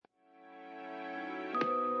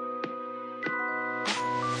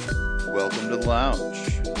welcome to the lounge.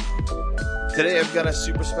 Today I've got a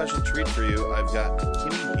super special treat for you. I've got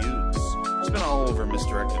Kimi Hughes. She's been all over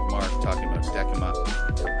Misdirected Mark talking about Decima,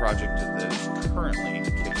 a project that is currently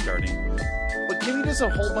kickstarting. But Kimi does a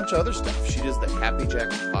whole bunch of other stuff. She does the Happy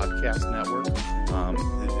Jacks podcast network.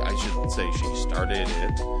 I should say she started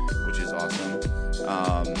it, which is awesome.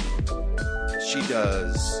 She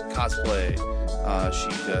does cosplay. She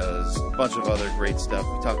does a bunch of other great stuff.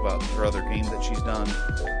 We talk about her other game that she's done.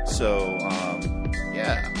 So,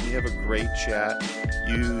 yeah, we have a great chat.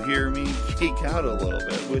 You hear me geek out a little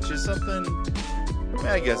bit, which is something,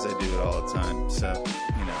 I guess I do it all the time. So,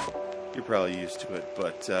 you're probably used to it.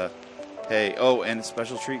 But, hey, oh, and a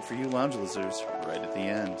special treat for you lounge listeners right at the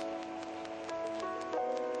end.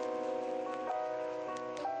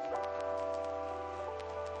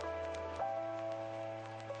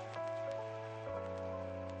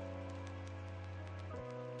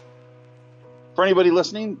 For anybody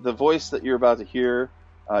listening, the voice that you're about to hear,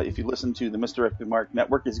 if you listen to the Misdirected Mark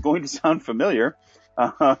Network, is going to sound familiar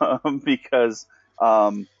because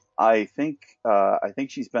I think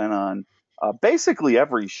she's been on basically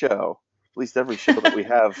every show, at least every show that we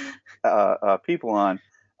have people on.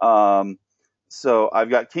 So I've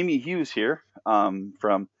got Kimi Hughes here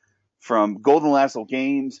from Golden Lasso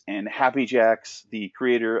Games and Happy Jacks, the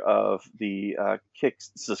creator of the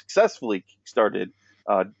successfully kickstarted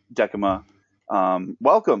Decima.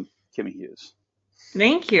 Welcome, Kimi Hughes.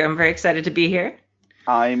 Thank you. I'm very excited to be here.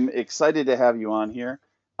 I'm excited to have you on here.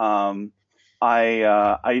 You've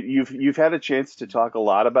had a chance to talk a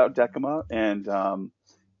lot about Decima, and I'm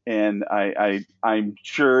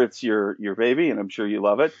sure it's your baby, and I'm sure you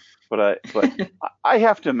love it. But I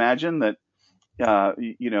have to imagine that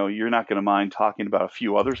you're not going to mind talking about a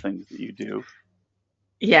few other things that you do.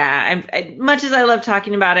 Yeah, much as I love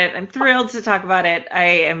talking about it, I'm thrilled to talk about it. I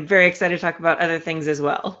am very excited to talk about other things as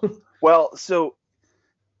well. Well, so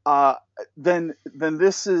then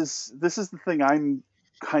this is the thing I'm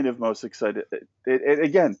kind of most excited.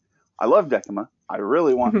 Again, I love Decima. I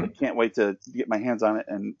really I can't wait to get my hands on it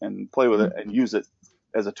and play with it and use it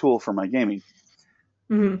as a tool for my gaming.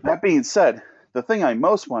 Mm-hmm. That being said, the thing I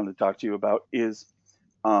most wanted to talk to you about is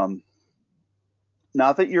not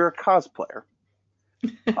that you're a cosplayer.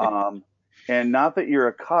 And not that you're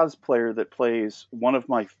a cosplayer that plays one of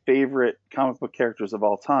my favorite comic book characters of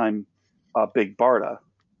all time, Big Barda.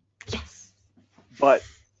 Yes. But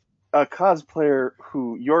a cosplayer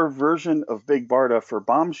who your version of Big Barda for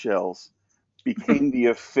Bombshells became the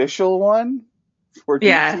official one for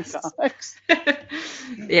DC Comics.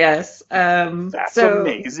 Yes. That's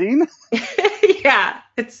amazing. Yeah,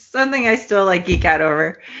 it's something I still geek out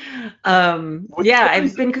over.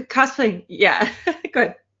 I've been cosplaying. Yeah,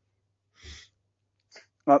 good.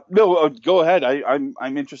 No, go ahead.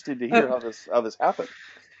 I'm interested to hear how this happened.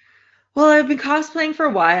 Well, I've been cosplaying for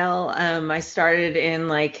a while. I started in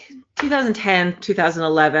 2010,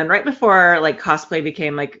 2011, right before cosplay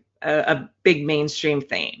became a big mainstream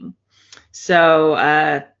thing. So,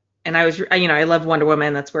 and I was, I love Wonder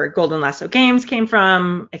Woman. That's where Golden Lasso Games came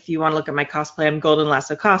from. If you want to look at my cosplay, I'm Golden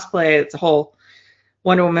Lasso Cosplay. It's a whole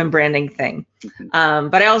Wonder Woman branding thing.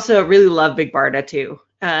 But I also really love Big Barda too.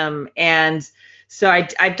 And so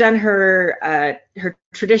I've done her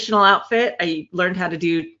traditional outfit. I learned how to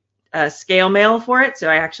do scale mail for it. So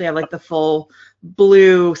I actually have the full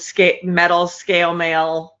blue metal scale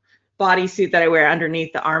mail bodysuit that I wear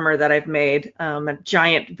underneath the armor that I've made, a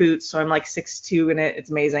giant boots, so I'm 6'2" in it. It's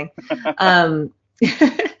amazing. And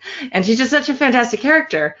she's just such a fantastic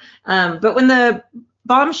character. But when the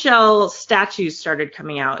Bombshell statues started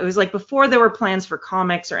coming out, it was before there were plans for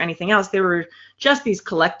comics or anything else. They were just these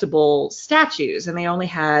collectible statues, and they only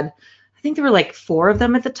had, I think there were 4 of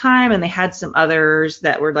them at the time, and they had some others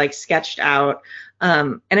that were sketched out.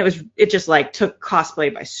 And it just took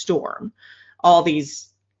cosplay by storm. All these,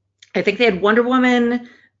 I think they had Wonder Woman,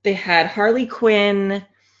 they had Harley Quinn,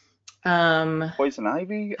 Poison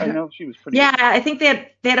Ivy. I know she was pretty. Yeah, good. I think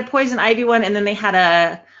they had a Poison Ivy one, and then they had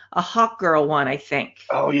a Hawk Girl one, I think.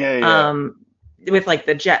 Oh yeah. With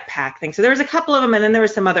the jetpack thing. So there was a couple of them, and then there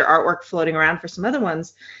was some other artwork floating around for some other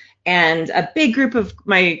ones. And a big group of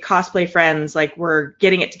my cosplay friends were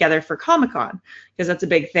getting it together for Comic-Con, because that's a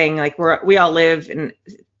big thing. We all live in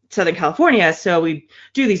Southern California, so we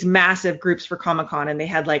do these massive groups for Comic-Con, and they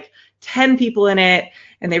had 10 people in it,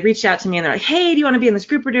 and they reached out to me and they're like, hey, do you want to be in this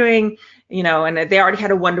group we're doing? And they already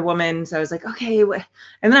had a Wonder Woman, so I was like, okay. And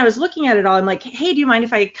then I was looking at it all, I'm like, hey, do you mind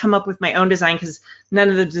if I come up with my own design? Because none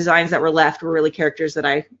of the designs that were left were really characters that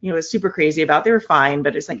I was super crazy about. They were fine,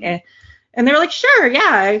 but it's eh. And they were like, sure,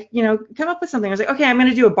 yeah, come up with something. I was like, okay, I'm going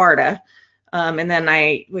to do a Barda. And then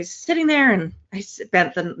I was sitting there and I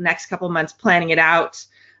spent the next couple months planning it out.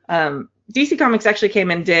 DC Comics actually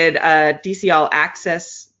came and did a DC All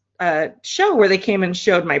Access show where they came and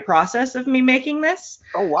showed my process of me making this.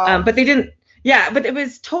 Oh, wow. But they didn't, yeah, but it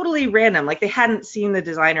was totally random. Like they hadn't seen the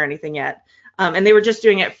design or anything yet. And they were just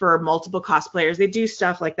doing it for multiple cosplayers. They do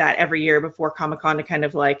stuff like that every year before Comic-Con to kind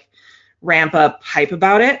of like ramp up hype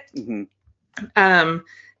about it. Mm-hmm.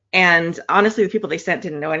 And honestly, the people they sent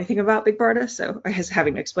didn't know anything about Big Barda, so I was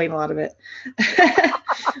having to explain a lot of it.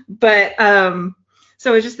 But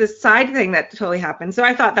so it was just this side thing that totally happened. So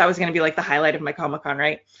I thought that was going to be like the highlight of my Comic-Con,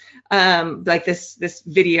 right? Like this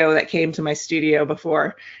video that came to my studio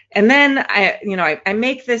before. And then I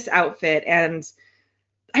make this outfit and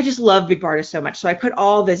I just love Big Barda so much. So I put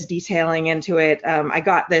all this detailing into it. I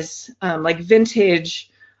got this like vintage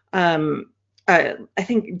I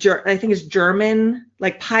think it's German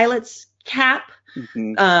like pilot's cap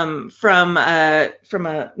from a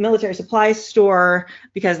military supply store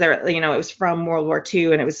because it was from World War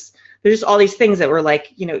II, and there's just all these things that were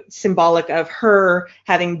like symbolic of her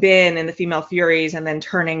having been in the Female Furies and then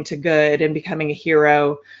turning to good and becoming a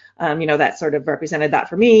hero. That sort of represented that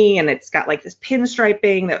for me, and it's got like this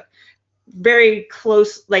pinstriping that very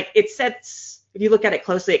close, like it sets, if you look at it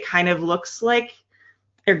closely, it kind of looks like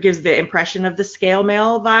or gives the impression of the scale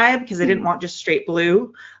mail vibe because I didn't want just straight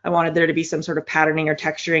blue. I wanted there to be some sort of patterning or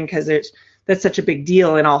texturing because that's such a big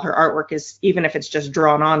deal in all her artwork is even if it's just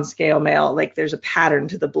drawn on scale mail, like there's a pattern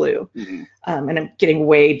to the blue. And I'm getting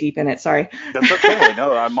way deep in it. Sorry. That's okay.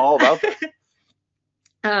 No, I'm all about that.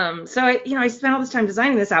 So I spent all this time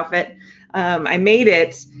designing this outfit. I made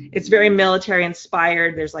it. It's very military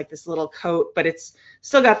inspired. There's like this little coat, but it's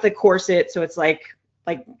still got the corset. So it's like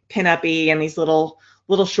pin-up-y and these little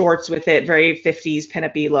shorts with it, very 50s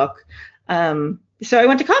pin-up-y look. So I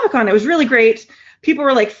went to Comic-Con. It was really great. People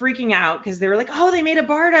were like freaking out because they were like, oh, they made a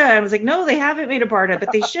Barda. I was like, no, they haven't made a Barda,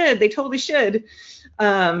 but they should. They totally should.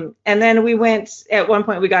 And then we went, at one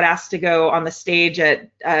point we got asked to go on the stage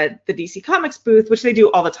at the DC Comics booth, which they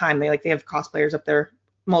do all the time. They have cosplayers up there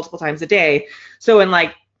multiple times a day. So in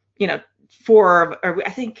I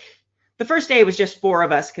think the first day was just 4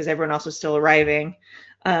 of us because everyone else was still arriving.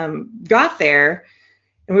 Got there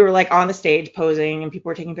and we were like on the stage posing and people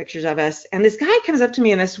were taking pictures of us. And this guy comes up to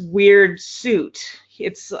me in this weird suit.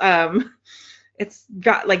 It's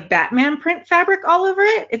got like Batman print fabric all over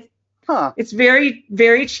it. It's very,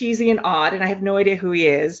 very cheesy and odd. And I have no idea who he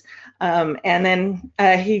is. And then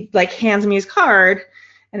he like hands me his card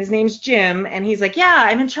and his name's Jim. And he's like, yeah,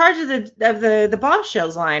 I'm in charge of the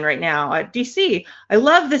Bombshells line right now at DC. I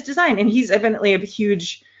love this design. And he's evidently a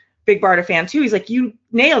huge Big Barda fan too. He's like, you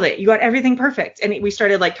nailed it. You got everything perfect. And we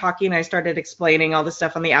started like talking and I started explaining all the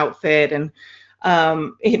stuff on the outfit. And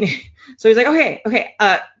so he's like, okay.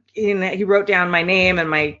 And he wrote down my name and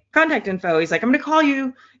my contact info. He's like, I'm going to call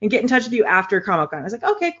you and get in touch with you after Comic-Con. I was like,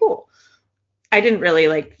 okay, cool. I didn't really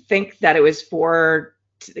like think that it was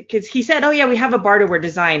because he said, oh yeah, we have a Barda we're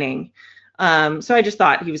designing. So I just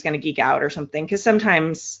thought he was going to geek out or something. Cause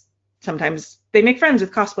sometimes they make friends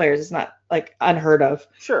with cosplayers. It's not like unheard of.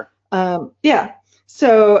 Sure. Yeah.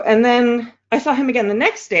 So, and then I saw him again the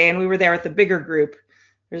next day and we were there with the bigger group.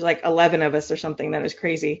 There's like 11 of us or something. That was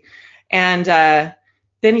crazy. And,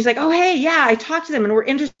 then he's like, oh, hey, yeah, I talked to them and we're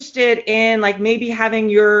interested in like maybe having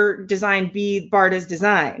your design be Barda's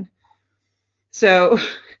design. So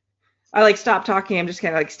I like stopped talking. I'm just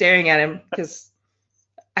kind of like staring at him because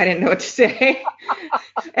I didn't know what to say.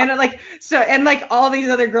 And all these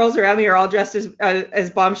other girls around me are all dressed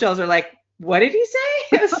as Bombshells are like, what did he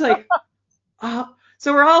say? It was like, oh.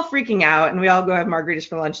 So we're all freaking out and we all go have margaritas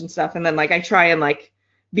for lunch and stuff. And then like I try and like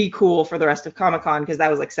be cool for the rest of Comic-Con because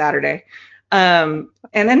that was like Saturday. And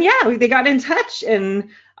then, yeah, they got in touch and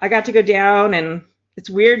I got to go down and it's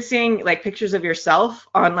weird seeing like pictures of yourself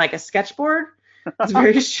on like a sketchboard. It's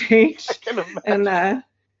very strange. And,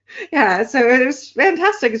 yeah, so it was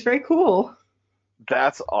fantastic. It's very cool.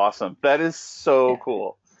 That's awesome. That is so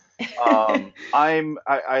cool.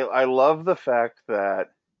 I love the fact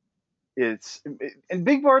that and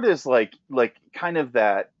Big Barda is like kind of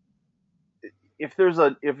that, if there's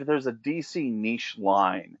a DC niche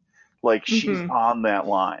line, like she's on that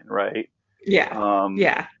line, right?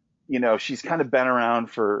 Yeah. Yeah. She's kind of been around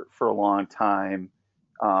for a long time.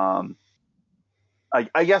 I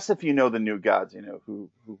guess if you know the New Gods, you know who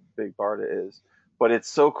Big Barda is. But it's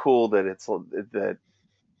so cool that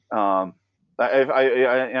I don't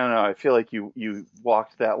know. I feel like you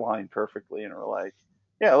walked that line perfectly and were like,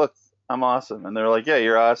 yeah, look, I'm awesome. And they're like, yeah,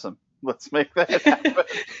 you're awesome. Let's make that happen.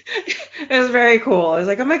 It was very cool. I was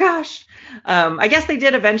like, oh my gosh. I guess they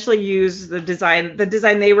did eventually use the design. The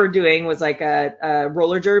design they were doing was like a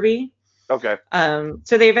roller derby. Okay.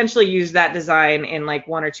 So they eventually used that design in like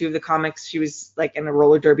one or two of the comics. She was like in a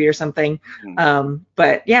roller derby or something. Hmm.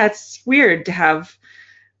 But yeah, it's weird to have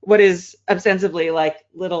what is ostensibly like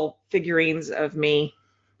little figurines of me,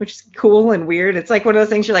 which is cool and weird. It's like one of those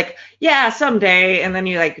things you're like, yeah, someday, and then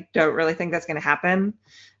you like don't really think that's gonna happen,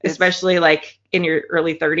 It's especially like in your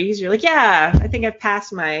early 30s. You're like, yeah, I think I've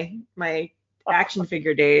passed my action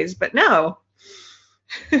figure days, but no.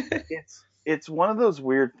 it's one of those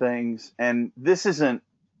weird things, and this isn't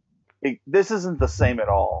the same at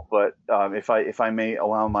all. But if I may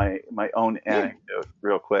allow my own Yeah. anecdote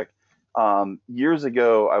real quick, years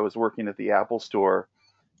ago I was working at the Apple store,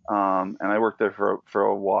 and I worked there for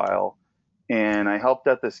a while, and I helped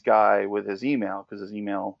out this guy with his email because his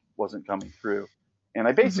email wasn't coming through, and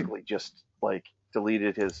I Mhm. basically just like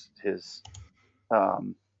deleted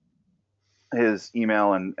um, his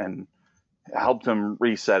email and helped him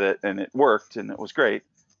reset it, and it worked, and it was great.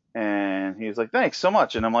 And he was like, "Thanks so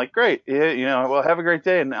much," and I'm like, "Great, yeah, well, have a great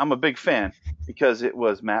day." And I'm a big fan because it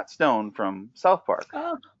was Matt Stone from South Park.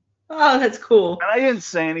 Oh, oh, that's cool. And I didn't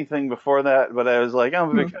say anything before that, but I was like, I'm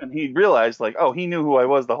a big Hmm. fan. He realized, like, oh, he knew who I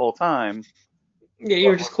was the whole time. Yeah, you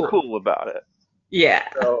were What just was cool. cool about it? Yeah.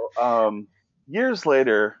 So, years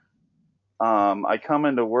later, I come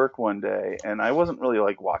into work one day, and I wasn't really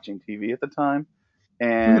like watching TV at the time.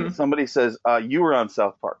 And Hmm. somebody says, "You were on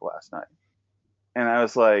South Park last night," and I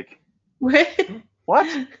was like, What? "What?"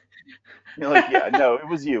 You're like, "Yeah, no, it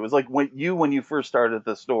was you. It was like when you first started at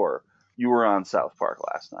the store, you were on South Park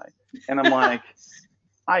last night." And I'm like,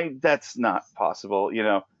 that's not possible, you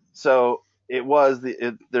know. So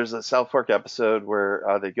there's a South Park episode where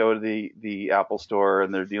they go to the Apple store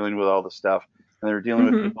and they're dealing with all the stuff and they're dealing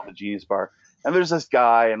with Hmm. people at the Genius Bar, and there's this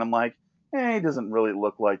guy and I'm like, he doesn't really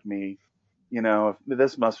look like me, you know.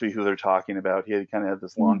 This must be who they're talking about. He kind of had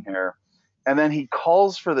this long hair, and then he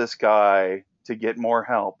calls for this guy to get more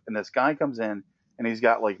help, and this guy comes in and he's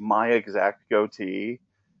got like my exact goatee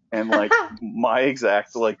and like my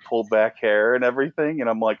exact like pulled back hair and everything, and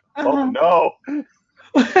I'm like, oh Uh-huh. no.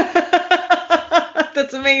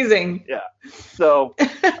 That's amazing. Yeah. So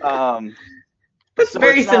um That's so it's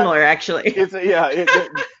very not similar, actually. it's yeah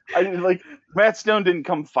I like Matt Stone didn't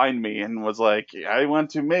come find me and was like, I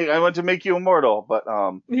want to make you immortal,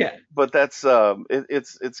 Yeah. but that's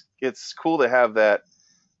it's cool to have that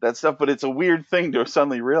stuff, but it's a weird thing to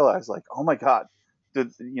suddenly realize, like, oh my god,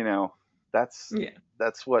 did you know that's Yeah.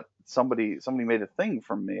 that's what somebody made a thing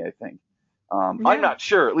from me, I think. I'm Yeah. not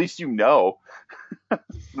sure, at least, you know.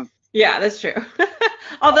 Yeah, that's true.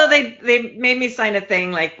 Although they made me sign a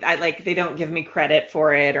thing like I like they don't give me credit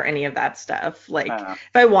for it or any of that stuff. Like uh,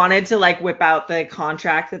 if I wanted to like whip out the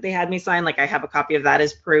contract that they had me sign, like I have a copy of that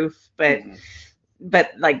as proof, mhm.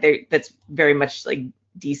 but like they that's very much like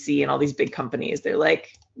DC and all these big companies. They're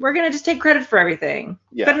like, we're gonna just take credit for everything.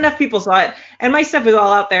 Yeah. But enough people saw it, and my stuff was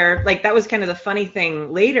all out there. Like that was kind of the funny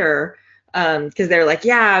thing later, because they're like,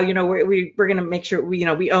 yeah, you know, we're gonna make sure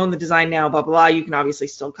we own the design now, blah blah blah. You can obviously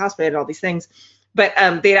still cosplay it, all these things, but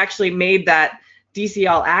they'd actually made that DC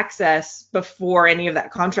All Access before any of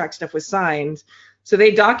that contract stuff was signed. So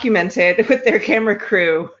they documented with their camera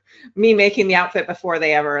crew me making the outfit before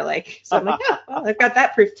they ever like. So I'm like, yeah, well, I've got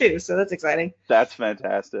that proof too. So that's exciting. That's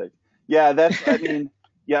fantastic. Yeah, that's I mean,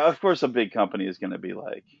 yeah, of course a big company is going to be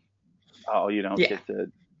like, oh, you don't Yeah, get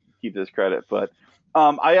to keep this credit, but yeah.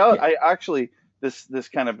 I actually, this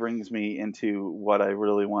kind of brings me into what I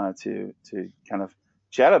really wanted to kind of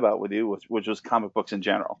chat about with you, which was comic books in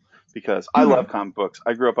general, because I love Hmm. comic books.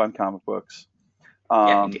 I grew up on comic books.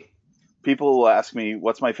 Yeah, me too. Um, People will ask me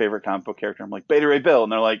what's my favorite comic book character. I'm like, Beta Ray Bill,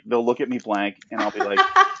 and they'll look at me blank, and I'll be like,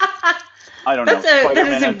 I don't know, That Spider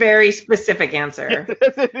is a Man. very specific answer.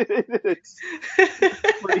 it's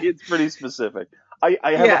it's pretty specific. I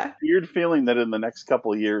have a Yeah. weird feeling that in the next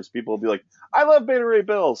couple of years, people will be like, I love Beta Ray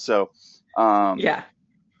Bill. So, um, Yeah.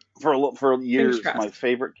 for Fingers years, my crossed.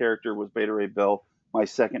 favorite character was Beta Ray Bill. My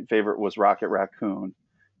second favorite was Rocket Raccoon,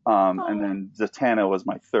 and Oh. then Zatanna was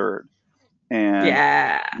my third. And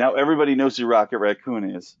Yeah. now everybody knows who Rocket Raccoon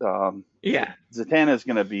is. Yeah. Zatanna is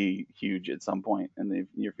going to be huge at some point in the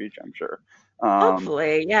near future, I'm sure. Um,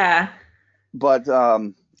 Hopefully. Yeah. but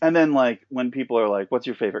and then, like, when people are like, "What's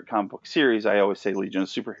your favorite comic book series?" I always say Legion of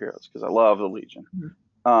Superheroes because I love the Legion. Mhm.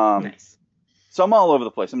 Um, Nice. so I'm all over the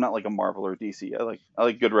place. I'm not like a Marvel or DC. I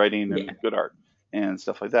like good writing Yeah. and good art and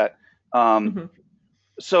stuff like that. Um, Hmm.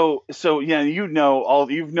 so yeah, you've known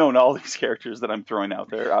all these characters that I'm throwing out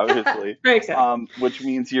there, obviously, Very exciting. which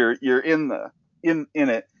means you're in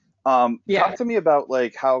it. Yeah. Talk to me about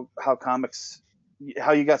like how comics.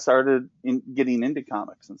 how you got started in getting into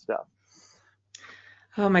comics and stuff.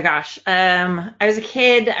 Oh my gosh. I was a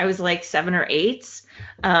kid. I was like 7 or 8.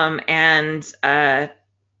 And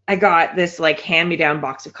I got this like hand-me-down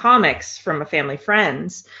box of comics from a family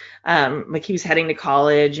friend's. Like he was heading to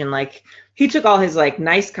college and like he took all his like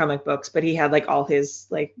nice comic books, but he had like all his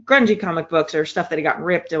like grungy comic books or stuff that had gotten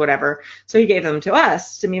ripped or whatever. So he gave them to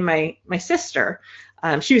us, to me and my sister.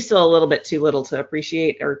 She was still a little bit too little to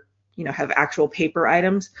appreciate or have actual paper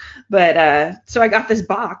items. But so I got this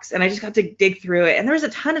box and I just got to dig through it. And there was a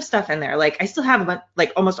ton of stuff in there. Like I still have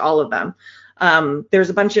like almost all of them. There's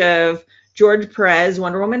a bunch of George Perez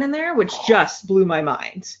Wonder Woman in there, which just blew my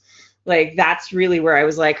mind. Like that's really where I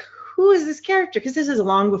was like, who is this character? Because this is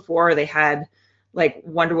long before they had like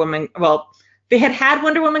Wonder Woman. Well, they had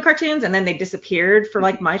Wonder Woman cartoons and then they disappeared for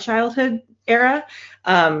like my childhood era.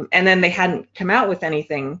 And then they hadn't come out with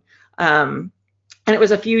anything. And it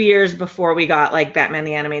was a few years before we got like Batman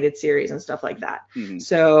the Animated Series and stuff like that. Mm-hmm.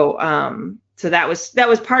 So that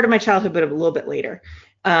was part of my childhood, but a little bit later.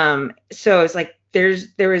 So it's like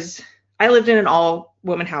I lived in an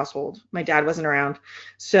all-woman household. My dad wasn't around.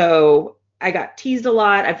 So I got teased a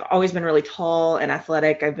lot. I've always been really tall and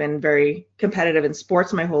athletic. I've been very competitive in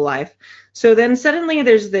sports my whole life. So then suddenly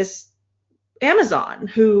there's this Amazon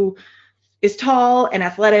who is tall and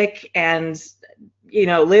athletic and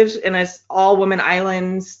lives in a all-woman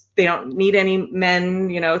island. They don't need any men,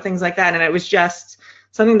 things like that. And it was just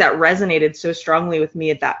something that resonated so strongly with me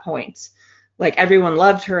at that point. Like everyone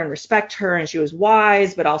loved her and respect her, and she was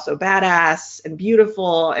wise, but also badass and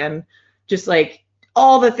beautiful, and just like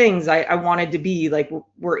all the things I wanted to be like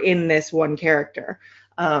were in this one character.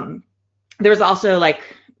 There was also like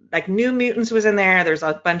New Mutants was in there. There's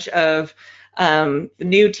a bunch of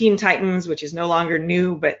new Teen Titans, which is no longer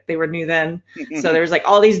new, but they were new then. So there's like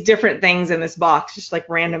all these different things in this box, just like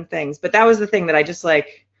random things. But that was the thing that I just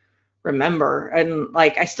like remember. And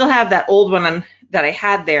like I still have that old one that I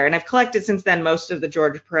had there, and I've collected since then most of the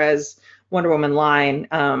George Perez Wonder Woman line.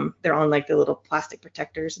 They're on like the little plastic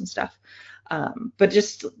protectors and stuff. But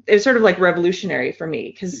just it was sort of like revolutionary for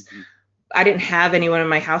me because I didn't have anyone in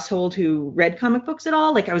my household who read comic books at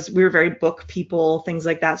all. Like we were very book people, things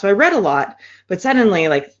like that. So I read a lot, but suddenly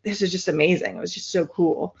like this is just amazing. It was just so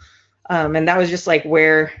cool. And that was just like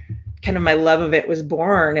where kind of my love of it was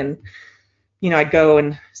born. And, I'd go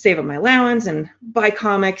and save up my allowance and buy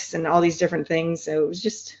comics and all these different things. So it was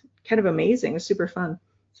just kind of amazing. It was super fun.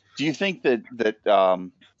 Do you think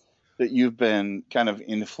that you've been kind of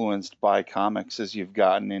influenced by comics as you've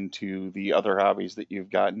gotten into the other hobbies that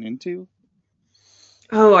you've gotten into?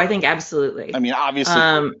 Oh, I think absolutely. I mean, obviously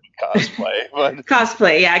cosplay, but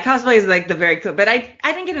cosplay, yeah, cosplay is like the very cool. But I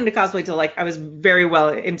didn't get into cosplay till like I was very well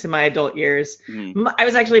into my adult years. I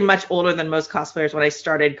was actually much older than most cosplayers when I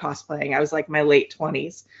started cosplaying. I was like my late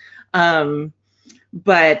 20s.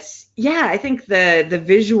 But yeah, I think the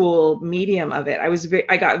visual medium of it,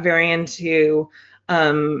 I got very into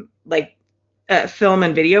like film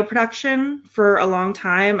and video production for a long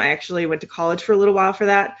time. I actually went to college for a little while for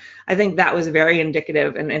that. I think that was very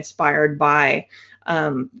indicative and inspired by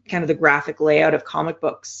kind of the graphic layout of comic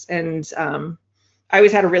books. And I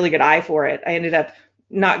always had a really good eye for it. I ended up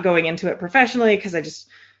not going into it professionally because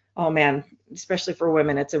oh man, especially for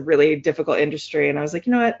women, it's a really difficult industry. And I was like,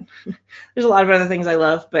 you know what? There's a lot of other things I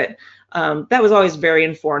love, but that was always very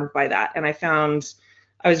informed by that. And I found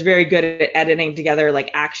I was very good at editing together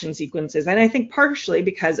like action sequences. And I think partially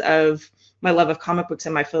because of my love of comic books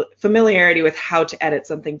and my familiarity with how to edit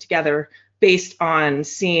something together based on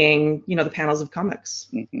seeing, the panels of comics.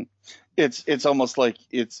 Mm-hmm. It's almost like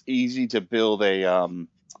it's easy to build a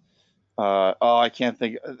I can't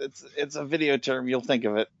think. It's a video term. You'll think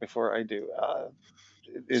of it before I do.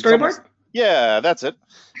 Storyboard? Yeah, that's it.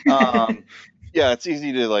 Yeah, it's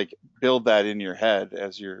easy to like build that in your head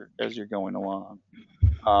as you're going along.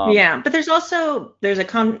 Yeah, but there's a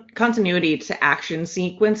continuity to action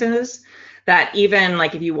sequences that even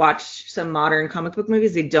like if you watch some modern comic book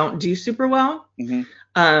movies, they don't do super well.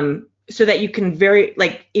 Mm-hmm. So that you can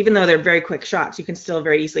even though they're very quick shots, you can still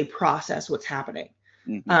very easily process what's happening.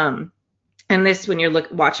 Mm-hmm. And this, when you're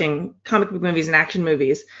watching comic book movies and action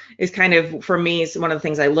movies, is kind of, for me, is one of the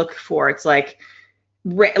things I look for. It's like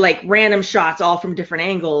random shots all from different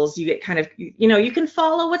angles. You get kind of, you can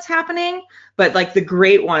follow what's happening, but like the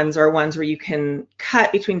great ones are ones where you can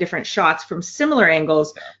cut between different shots from similar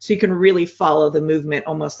angles, so you can really follow the movement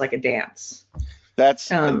almost like a dance.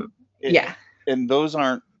 That's yeah. And those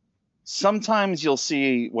aren't. Sometimes you'll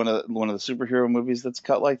see one of the superhero movies that's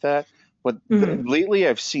cut like that. But lately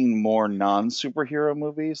I've seen more non-superhero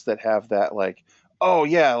movies that have that like, oh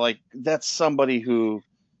yeah, like that's somebody who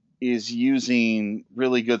is using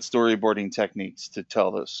really good storyboarding techniques to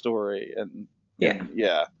tell the story, and Yeah.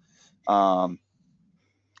 yeah, um,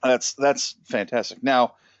 that's fantastic.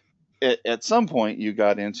 Now, at some point, you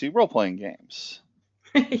got into role playing games.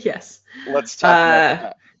 Yes. Let's talk about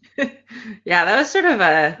Uh, that. yeah, that was sort of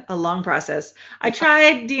a long process. I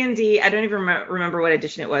tried D&D. I don't even remember what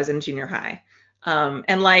edition it was in junior high.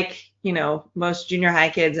 And like, most junior high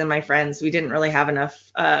kids and my friends, we didn't really have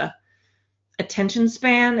enough attention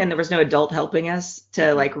span, and there was no adult helping us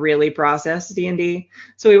to like really process D&D.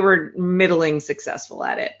 So we were middling successful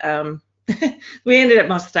at it. We ended up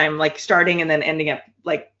most of the time like starting and then ending up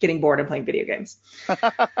like getting bored and playing video games.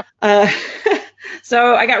 Uh,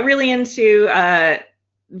 so I got really into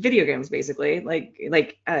video games, basically,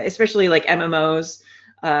 especially like MMOs.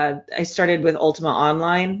 I started with Ultima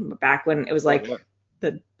Online back when it was Oh, like yeah.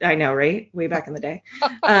 I know, right? Way back in the day.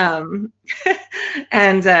 Um,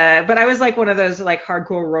 and but I was like one of those like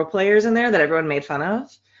hardcore role players in there that everyone made fun of.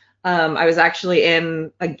 I was actually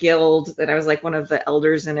in a guild that I was like one of the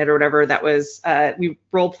elders in it or whatever. That was we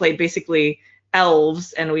role played basically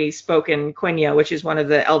elves, and we spoke in Quenya, which is one of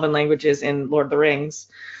the elven languages in Lord of the Rings.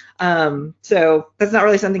 So that's not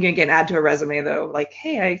really something you can add to a resume, though. Like,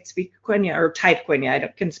 hey, I speak Quenya or type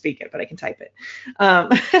Quenya. Can speak it, but I can type it.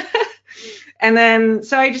 And then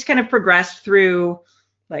so I just kind of progressed through.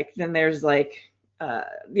 Like then there's like the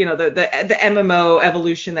MMO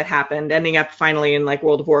evolution that happened, ending up finally in like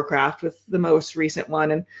World of Warcraft with the most recent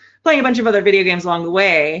one, and playing a bunch of other video games along the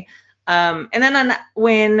way. And then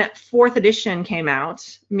when fourth edition came out,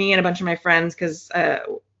 me and a bunch of my friends, because at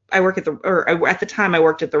the time I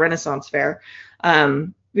worked at the Renaissance Fair,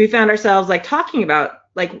 we found ourselves like talking about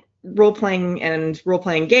like role playing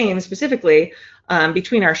games specifically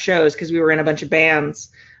between our shows because we were in a bunch of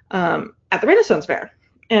bands at the Renaissance Fair.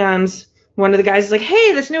 And one of the guys is like,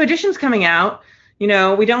 "Hey, this new edition's coming out. We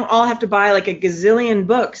don't all have to buy like a gazillion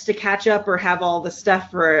books to catch up or have all the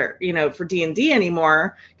stuff for D&D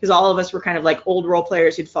anymore, because all of us were kind of like old role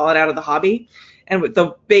players who'd fallen out of the hobby. And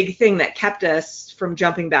the big thing that kept us from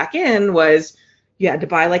jumping back in was you had to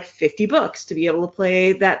buy like 50 books to be able to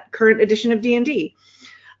play that current edition of D&D.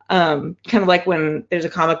 Kind of like when there's a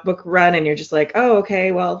comic book run and you're just like, oh,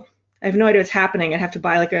 okay, well, I have no idea what's happening. I'd have to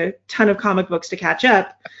buy like a ton of comic books to catch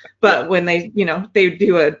up. But Yeah. when they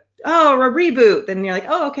do a reboot, then you're like,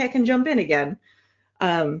 oh, okay, I can jump in again.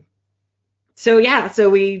 So yeah, so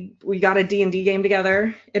we got a D&D game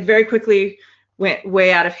together. It very quickly went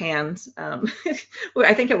way out of hand.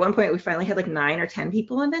 I think at one point we finally had like 9 or 10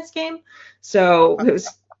 people in this game. So it was,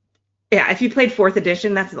 yeah, if you played fourth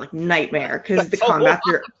edition, that's like nightmare because the That's a lot.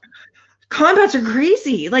 combats are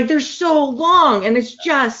crazy. Like they're so long and it's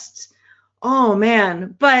just, oh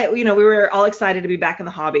man. But we were all excited to be back in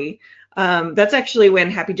the hobby. That's actually when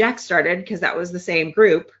Happy Jack started, because that was the same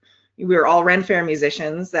group. We were all Ren Fair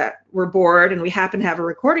musicians that were bored, and we happened to have a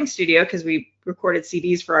recording studio because we recorded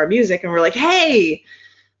CDs for our music, and we're like, hey,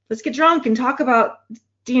 let's get drunk and talk about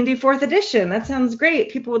D&D 4th edition. That sounds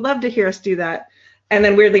great. People would love to hear us do that. And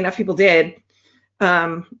then weirdly enough, people did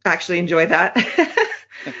actually enjoy that.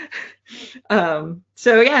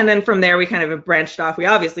 So yeah, and then from there we kind of branched off. We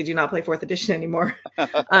obviously do not play 4th edition anymore.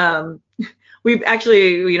 We've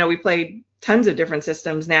actually, we played tons of different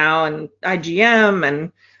systems now, and IGM,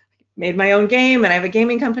 and made my own game, and I have a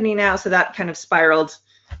gaming company now, so that kind of spiraled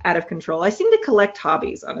out of control. I seem to collect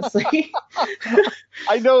hobbies, honestly.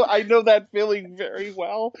 I know that feeling very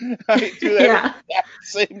well. I do that Yeah. exact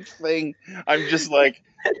same thing. I'm just like,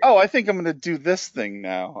 oh, I think I'm going to do this thing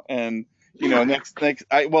now, and Yeah.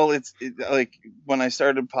 like when I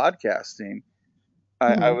started podcasting,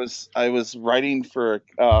 Mm-hmm. I was writing for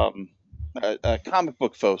a comic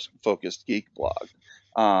book focused geek blog,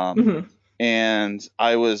 um, Mm-hmm. and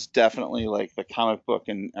I was definitely like the comic book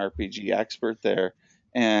and RPG expert there.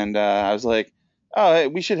 And I was like, "Oh, hey,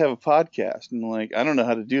 we should have a podcast." And like, I don't know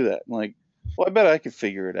how to do that. I'm like, well, I bet I could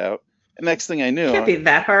figure it out. And next thing I Can't knew, be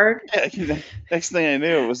that hard. yeah, next thing I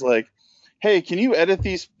knew, it was like, "Hey, can you edit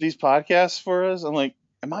these podcasts for us?" I'm like,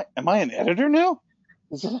 am I an editor now?"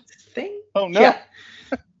 Thing. Oh no, Yeah.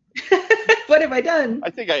 What have I done? I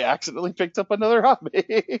think I accidentally picked up another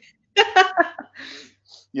hobby.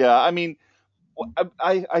 Yeah, I mean,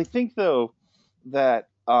 I think though that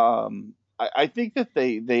I think that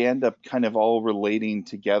they end up kind of all relating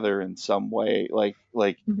together in some way. Like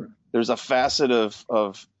Mhm. there's a facet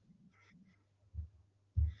of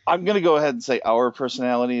I'm gonna go ahead and say our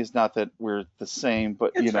personalities, not that we're the same,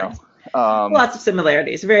 but It's fine. um, Lots of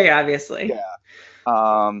similarities, very obviously. yeah,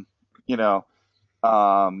 um, you know,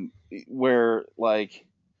 where like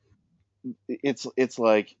it's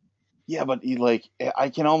like yeah, but I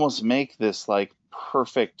can almost make this like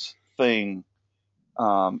perfect thing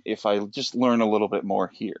if I just learn a little bit more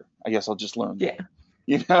here. I guess I'll just learn Yeah. that.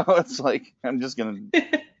 It's like I'm just gonna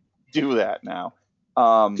do that now.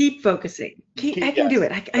 Um, Keep focusing. I can do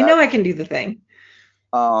yes, it. I know I exactly. can do the thing.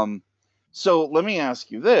 Um, so let me ask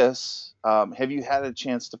you this: have you had a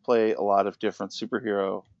chance to play a lot of different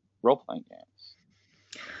superhero role-playing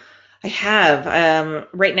games? I have.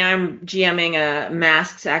 Right now, I'm GMing a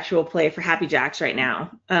Masks actual play for Happy Jacks right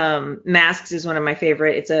now. Masks is one of my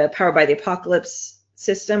favorite. It's a Powered by the Apocalypse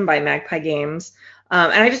system by Magpie Games.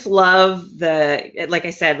 And I just love like I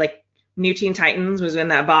said, like New Teen Titans was in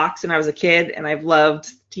that box when I was a kid, and I've loved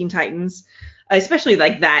Teen Titans, especially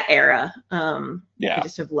like that era. Yeah,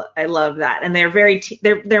 I love that, and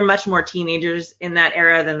they're much more teenagers in that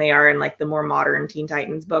era than they are in like the more modern Teen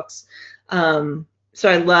Titans books. So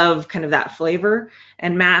I love kind of that flavor,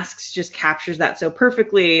 and Masks just captures that so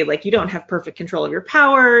perfectly. Like you don't have perfect control of your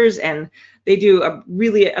powers, and they do a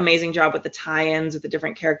really amazing job with the tie-ins with the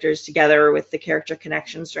different characters together, with the character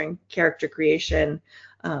connections during character creation.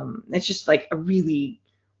 It's just like a really,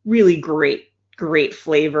 really great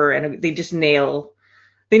flavor, and they nail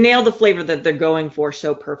the flavor that they're going for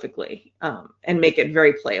so perfectly, and it, make it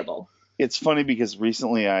very playable. it's funny because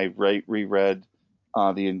recently I reread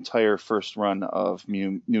the entire first run of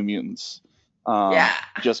New Mutants, Yeah.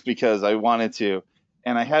 just because I wanted to,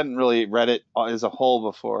 and I hadn't really read it as a whole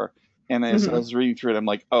before. And as I Mm-hmm. was reading through it, I'm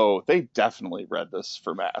like, oh, they definitely read this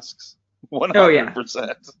for Masks, Oh yeah.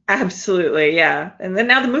 100%. Absolutely, yeah. And then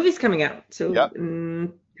now the movie's coming out, so Yep.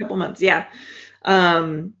 in a couple months, yeah.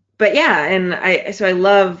 But yeah, and I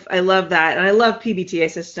love that, and I love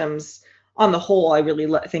PBTA systems on the whole. I really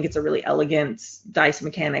think it's a really elegant dice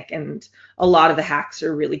mechanic, and a lot of the hacks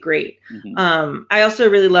are really great. Hmm. I also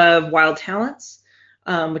really love Wild Talents,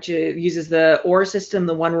 which uses the ore system,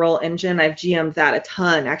 the one roll engine. I've GM'd that a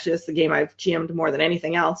ton. Actually, that's the game I've GM'd more than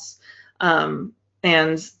anything else. And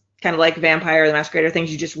kind of like Vampire the Masquerader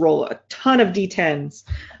things, you just roll a ton of d10s,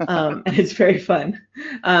 and it's very fun.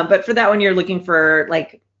 But for that one, you're looking for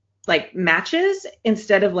like matches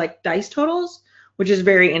instead of like dice totals, which is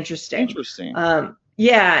very interesting. Interesting.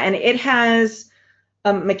 Yeah, and it has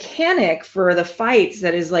a mechanic for the fights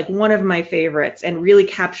that is like one of my favorites and really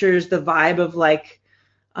captures the vibe of like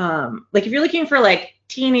if you're looking for like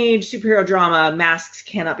teenage superhero drama, Masks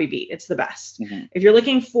cannot be beat. It's the best. Hmm. If you're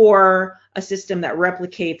looking for a system that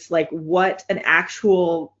replicates like what an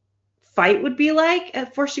actual fight would be like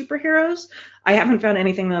for superheroes, I haven't found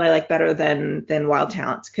anything that I like better than Wild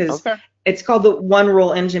Talents, because Okay. it's called the one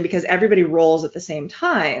roll engine because everybody rolls at the same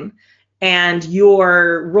time, and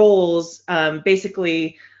your rolls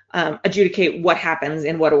basically adjudicate what happens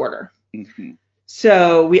in what order. Hmm.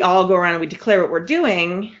 So we all go around and we declare what we're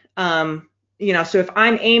doing. So if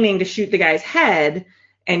I'm aiming to shoot the guy's head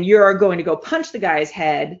and you're going to go punch the guy's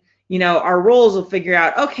head, our rolls will figure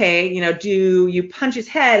out, okay, do you punch his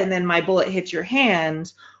head and then my bullet hits your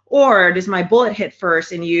hand, or does my bullet hit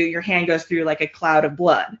first and your hand goes through like a cloud of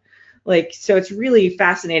blood? Like, so it's really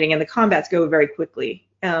fascinating, and the combats go very quickly.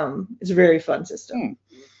 It's a very fun system.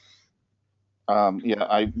 Hmm. Yeah,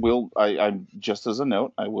 I will. I'm just as a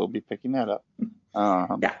note, I will be picking that up.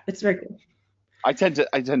 Um, Yeah, it's very cool. I tend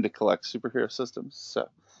to collect superhero systems, so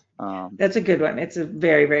um, That's a good one. It's a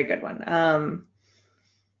very, very good one.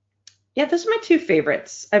 Yeah, those are my two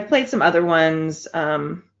favorites. I've played some other ones,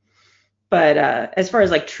 but as far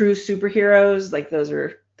as like true superheroes, like those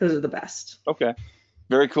are the best. okay,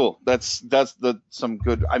 very cool. That's the some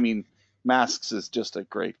good. I mean, Masks is just a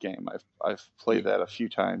great game. I've played that a few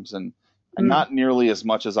times, and Mm. not nearly as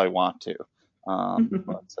much as I want to.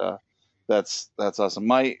 But that's awesome.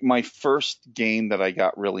 My first game that I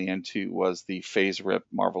got really into was the Phase Rip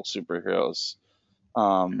Marvel Superheroes. Oh,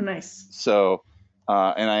 Um, nice. so,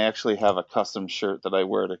 and I actually have a custom shirt that I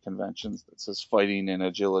wear to conventions that says fighting and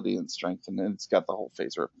agility and strength, and it's got the whole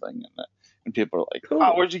Phase Rip thing in it. And people are like, "Oh,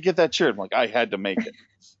 Cool. where'd you get that shirt?" I'm like, "I had to make it."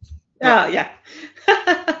 Oh, yeah.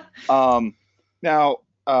 Um, now,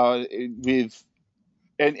 with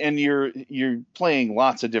and you're playing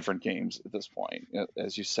lots of different games at this point,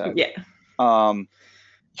 as you said. Yeah, Um,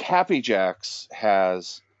 Happy Jacks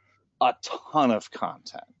has a ton of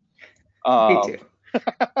content. me Um, too.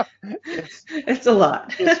 it's It's a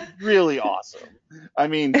lot. it's really awesome. I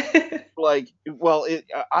mean, like, well,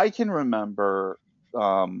 I can remember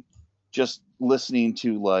um, just listening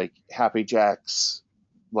to like Happy Jacks,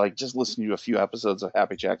 like just listening to a few episodes of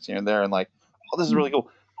Happy Jacks here and there, and like, oh, this is really cool.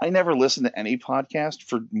 I never listen to any podcast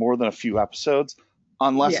for more than a few episodes,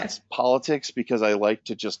 unless Yeah. it's politics, because I like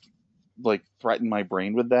to just like threaten my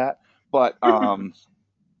brain with that. But I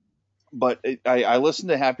listened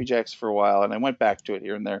to Happy Jacks for a while, and I went back to it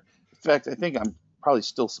here and there. In fact, I think probably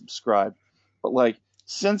still subscribe, but like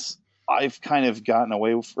since I've kind of gotten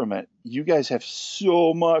away from it, you guys have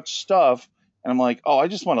so much stuff, and I'm like, oh, I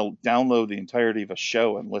just want to download the entirety of a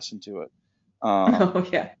show and listen to it. Oh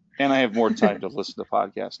yeah. And I have more time to listen to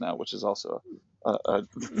podcasts now, which is also a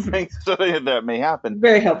thing that may happen.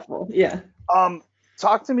 Very helpful. Yeah.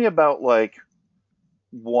 Talk to me about like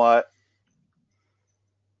what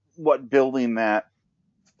building that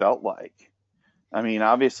felt like. I mean,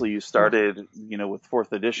 obviously you started, with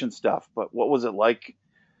fourth edition stuff, but what was it like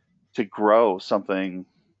to grow something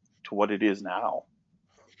to what it is now?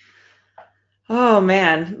 Oh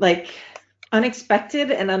man, like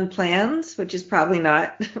unexpected and unplanned, which is probably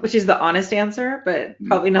not, which is the honest answer, but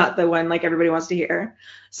probably not the one like everybody wants to hear.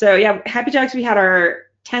 So yeah, Happy Jacks, we had our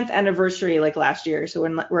 10th anniversary like last year. So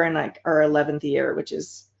we're in like our 11th year, which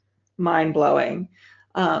is mind blowing.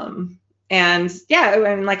 And yeah,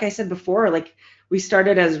 I mean, like I said before, like we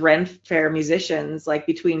started as Ren Fair musicians, like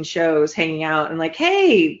between shows, hanging out and like,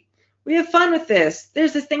 hey, we have fun with this.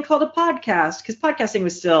 There's this thing called a podcast, because podcasting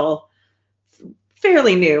was still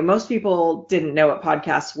fairly new. Most people didn't know what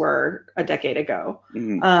podcasts were a decade ago.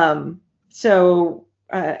 Mm-hmm. So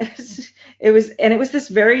it was this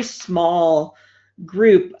very small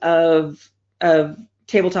group of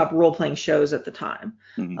tabletop role-playing shows at the time.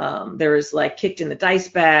 Mm-hmm. There was like Kicked in the Dice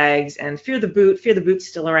Bags and Fear the Boot. Fear the Boot's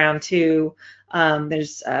still around too.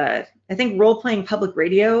 There's I think Role-Playing Public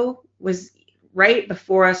Radio was right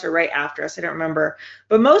before us or right after us. I don't remember.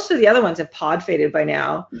 But most of the other ones have pod faded by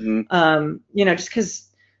now. Mm-hmm. Just because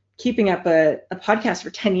keeping up a podcast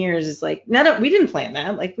for 10 years is like, we didn't plan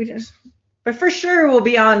that. Like we just, but for sure we'll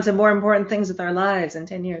be on to more important things with our lives in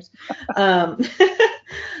 10 years. But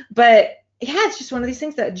yeah, it's just one of these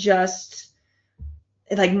things that just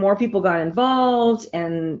like more people got involved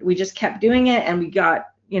and we just kept doing it, and we got,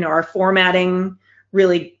 our formatting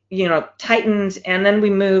really, tightened, and then we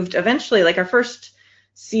moved eventually, like our first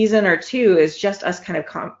season or two is just us kind of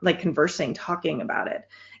conversing, talking about it.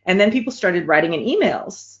 And then people started writing in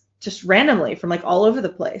emails just randomly from like all over the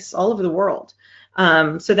place, all over the world.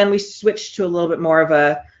 So then we switched to a little bit more of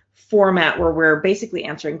a format where we're basically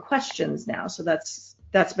answering questions now. So that's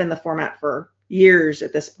been the format for years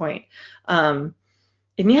at this point. And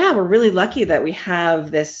yeah, we're really lucky that we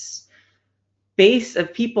have this base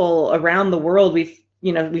of people around the world. We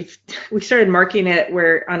started marking it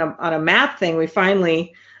where on a map thing, we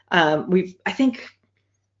finally, I think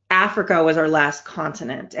Africa was our last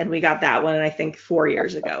continent, and we got that one, I think 5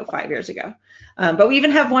 years ago. But we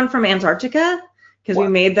even have one from Antarctica, because we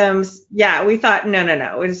made them. Yeah, we thought,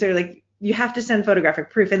 no. And so like, you have to send photographic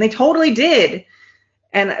proof, and they totally did.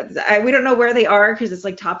 And we don't know where they are because it's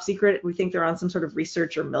like top secret. We think they're on some sort of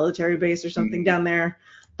research or military base or something down there.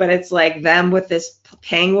 But it's like them with this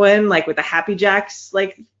penguin, like with the Happy Jacks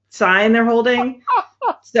like sign they're holding.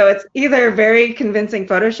 So it's either very convincing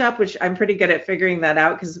Photoshop, which I'm pretty good at figuring that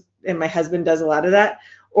out and my husband does a lot of that,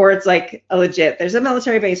 or it's like a legit, there's a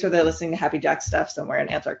military base where they're listening to Happy Jack stuff somewhere in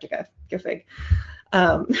Antarctica. Go fig.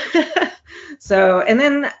 So, and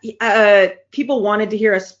then people wanted to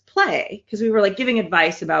hear us play because we were like giving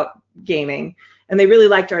advice about gaming, and they really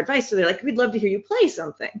liked our advice. So they're like, we'd love to hear you play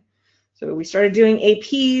something. So we started doing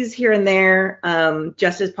APs here and there,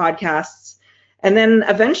 just as podcasts. And then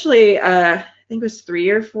eventually, I think it was 3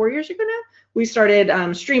 or 4 years ago now, we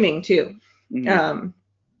started streaming too.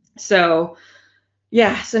 So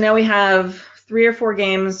yeah, so now we have 3 or 4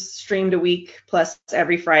 games streamed a week, plus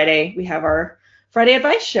every Friday we have our Friday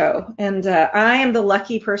Advice Show. And I am the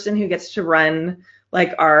lucky person who gets to run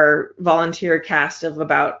like our volunteer cast of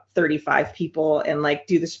about 35 people and like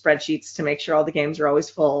do the spreadsheets to make sure all the games are always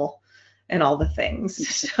full and all the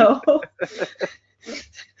things. So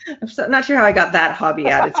I'm not sure how I got that hobby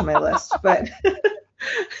added to my list, but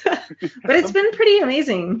it's been pretty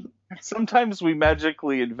amazing. Sometimes we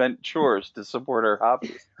magically invent chores to support our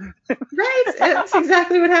hobbies. Right, that's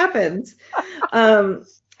exactly what happens. I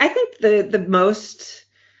think the most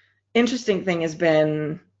interesting thing has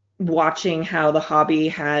been watching how the hobby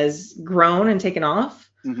has grown and taken off,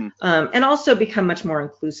 and also become much more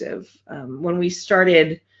inclusive. When we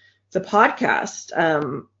started the podcast,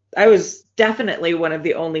 I was definitely one of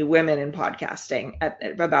the only women in podcasting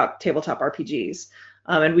about tabletop RPGs.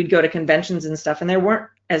 And we'd go to conventions and stuff, and there weren't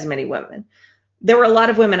as many women. There were a lot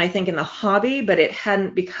of women, I think, in the hobby, but it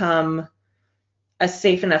hadn't become a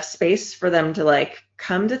safe enough space for them to like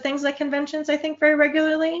come to things like conventions, I think, very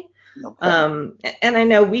regularly. Okay. And I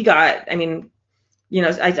know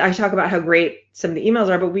I talk about how great some of the emails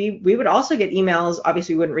are, but we would also get emails,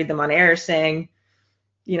 obviously we wouldn't read them on air, saying,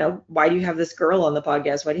 why do you have this girl on the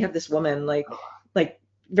podcast? Why do you have this woman? Like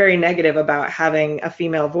very negative about having a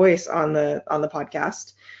female voice on the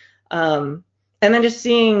podcast. And then just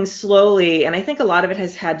seeing slowly, and I think a lot of it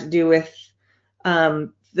has had to do with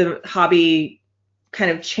the hobby kind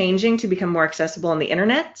of changing to become more accessible on the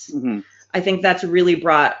internet. Mm-hmm. I think that's really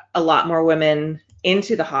brought a lot more women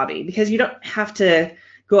into the hobby, because you don't have to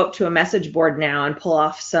go up to a message board now and pull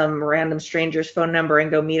off some random stranger's phone number and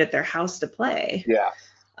go meet at their house to play. Yeah.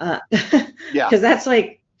 Yeah. Because that's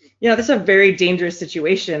like, that's a very dangerous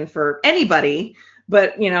situation for anybody.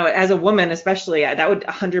 But, as a woman especially, that would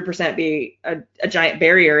 100% be a giant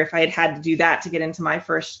barrier if I had to do that to get into my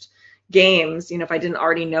first games. If I didn't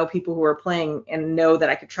already know people who were playing and know that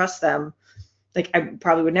I could trust them, like I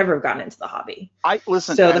probably would never have gotten into the hobby. As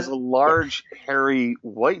a large, hairy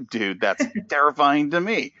white dude, that's terrifying to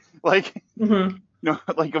me. Like,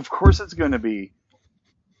 like of course it's going to be,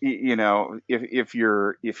 if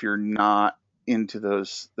you're not into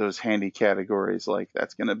those handy categories, like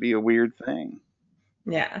that's going to be a weird thing.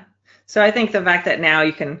 Yeah. So I think the fact that now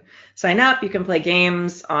you can sign up, you can play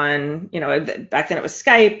games on, back then it was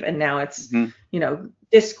Skype, and now it's,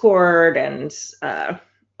 Discord and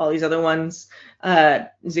all these other ones,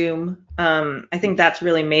 Zoom. I think that's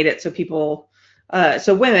really made it so people,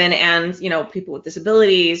 so women and, people with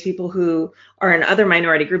disabilities, people who are in other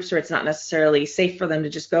minority groups where it's not necessarily safe for them to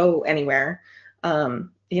just go anywhere. I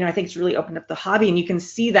think it's really opened up the hobby, and you can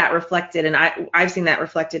see that reflected. And I've seen that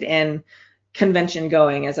reflected in convention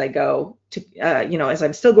going as I go to, as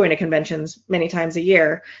I'm still going to conventions many times a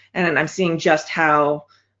year, and I'm seeing just how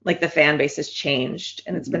like the fan base has changed,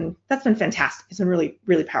 and that's been fantastic. It's been really,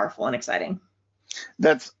 really powerful and exciting.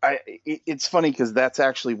 It's funny because that's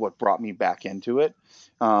actually what brought me back into it.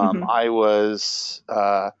 I was,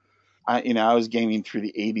 I was gaming through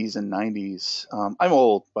the 80s and 90s. I'm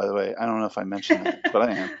old, by the way. I don't know if I mentioned that, but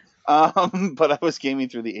I am. But I was gaming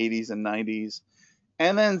through the 80s and 90s,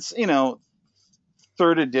 and then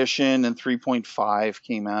third edition and 3.5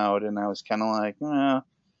 came out, and I was kind of like,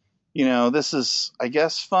 this is, I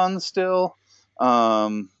guess, fun still. But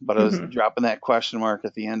I was dropping that question mark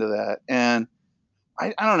at the end of that. And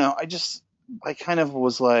I don't know. I kind of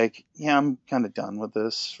was like, yeah, I'm kind of done with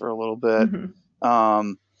this for a little bit.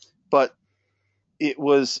 But it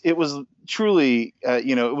was truly,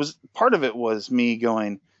 it was, part of it was me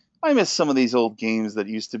going, I miss some of these old games that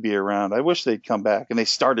used to be around. I wish they'd come back, and they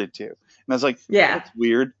started to. And I was like, yeah, that's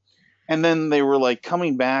weird. And then they were like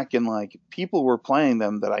coming back, and like people were playing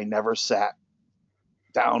them that I never sat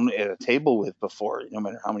down at a table with before, no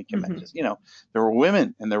matter how many conventions. There were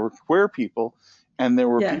women, and there were queer people, and there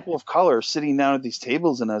were people of color sitting down at these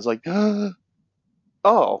tables, and I was like,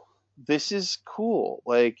 oh, this is cool.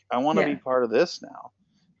 Like, I want to be part of this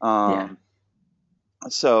now.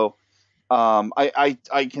 So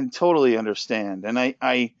I can totally understand, and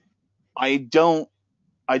I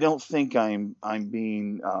don't think I'm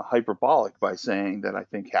being hyperbolic by saying that I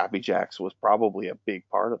think Happy Jacks was probably a big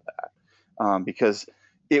part of that, because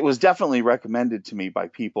it was definitely recommended to me by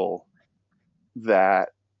people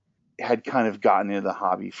that had kind of gotten into the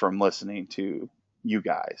hobby from listening to you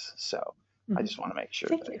guys. So I just want to make sure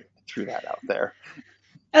that I threw that out there.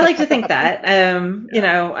 I like to think that,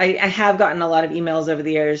 I have gotten a lot of emails over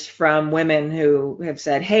the years from women who have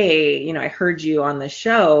said, hey, I heard you on the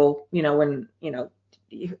show, when,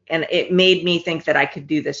 and it made me think that I could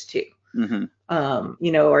do this too.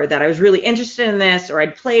 Or that I was really interested in this, or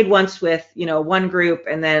I'd played once with, one group,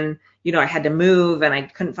 and then, I had to move and I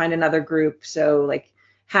couldn't find another group. So like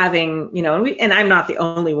having, and I'm not the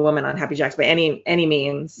only woman on Happy Jacks by any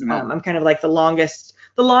means. I'm kind of like the longest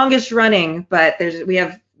running, but we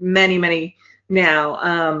have many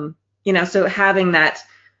now. So having that,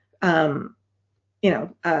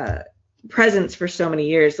 presence for so many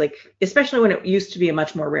years, like especially when it used to be a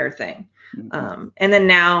much more rare thing. And then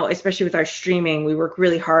now, especially with our streaming, we work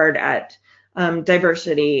really hard at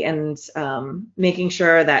diversity and making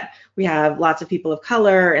sure that we have lots of people of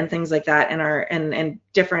color and things like that, and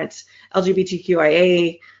different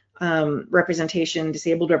LGBTQIA representation,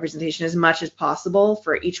 disabled representation, as much as possible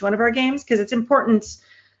for each one of our games, because it's important,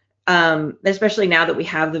 especially now that we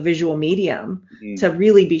have the visual medium, to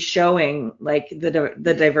really be showing like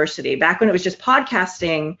the diversity. Back when it was just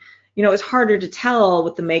podcasting, it was harder to tell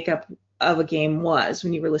what the makeup of a game was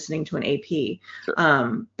when you were listening to an AP.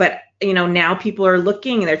 Sure. But now people are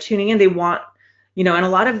looking and they're tuning in. They want, and a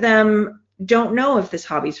lot of them don't know if this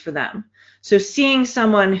hobby's for them. So seeing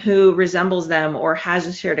someone who resembles them or has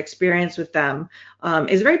a shared experience with them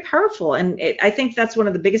is very powerful. And I think that's one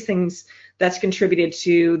of the biggest things that's contributed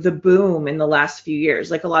to the boom in the last few years.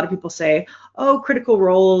 Like a lot of people say, oh, Critical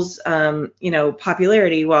Role's,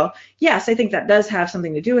 popularity. Well, yes, I think that does have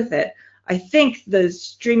something to do with it. I think the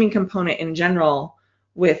streaming component in general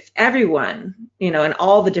with everyone, and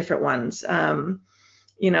all the different ones,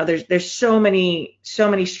 there's so many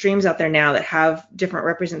streams out there now that have different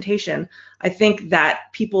representation. I think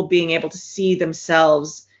that people being able to see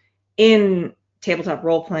themselves in tabletop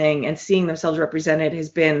role playing and seeing themselves represented has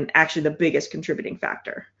been actually the biggest contributing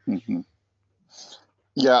factor. Mm-hmm.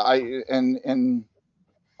 Yeah,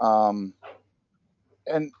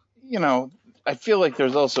 I feel like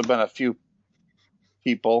there's also been a few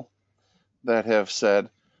people that have said,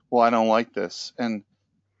 well, I don't like this. And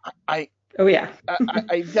I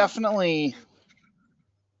definitely,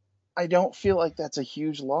 I don't feel like that's a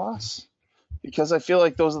huge loss, because I feel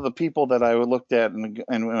like those are the people that I would looked at and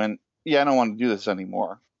went, yeah, I don't want to do this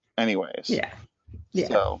anymore anyways. Yeah.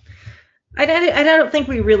 So I don't think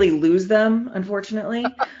we really lose them, unfortunately.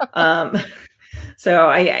 So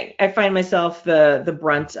I find myself the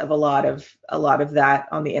brunt of a lot of that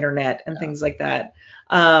on the internet and things like that.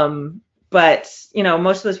 But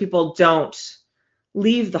most of those people don't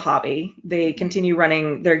leave the hobby. They continue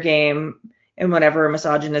running their game in whatever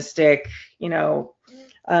misogynistic,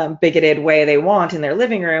 bigoted way they want in their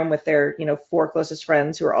living room with their 4 closest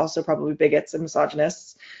friends who are also probably bigots and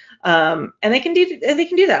misogynists. And they can do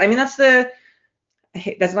that. I mean, that's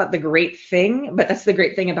not the great thing, but that's the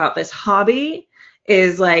great thing about this hobby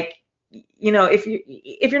is like,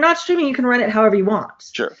 if you're not streaming, you can run it however you want.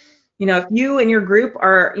 Sure. If you and your group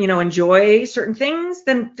are, enjoy certain things,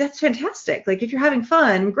 then that's fantastic. Like if you're having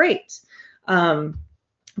fun, great.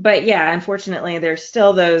 But yeah, unfortunately, there's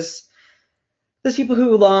still those people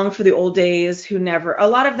who long for the old days, who never, a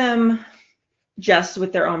lot of them just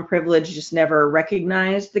with their own privilege, just never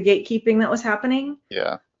recognized the gatekeeping that was happening.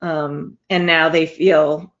 Yeah. And now they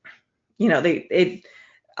feel, they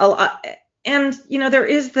a lot, and there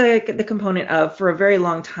is the component of, for a very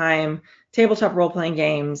long time, tabletop role-playing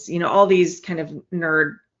games, all these kind of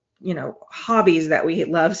nerd, hobbies that we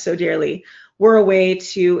love so dearly were a way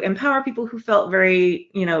to empower people who felt very,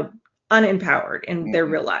 unempowered in their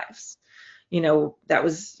real lives. That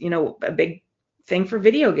was, a big thing for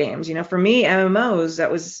video games. For me, MMOs,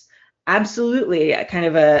 that was absolutely a kind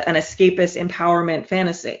of an escapist empowerment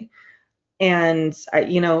fantasy. And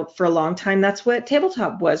for a long time, that's what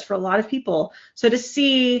tabletop was for a lot of people. So to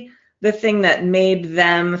see the thing that made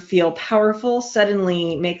them feel powerful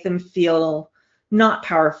suddenly make them feel not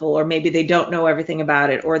powerful, or maybe they don't know everything about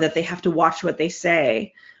it, or that they have to watch what they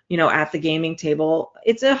say, at the gaming table,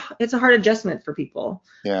 it's a hard adjustment for people.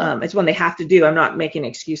 Yeah. It's one they have to do. I'm not making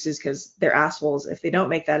excuses because they're assholes if they don't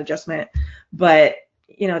make that adjustment, but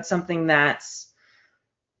it's something that's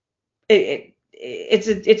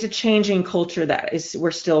it's a changing culture that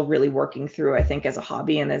we're still really working through, I think, as a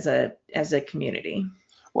hobby and as a community.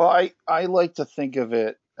 Well, I like to think of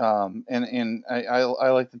it, and I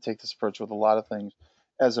like to take this approach with a lot of things,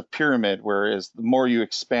 as a pyramid, whereas the more you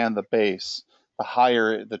expand the base, the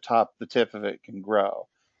higher the tip of it can grow.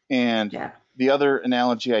 And the other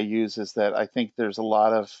analogy I use is that I think there's a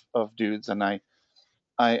lot of dudes, and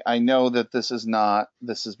I know that this is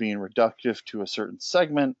being reductive to a certain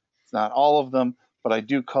segment. It's not all of them, but I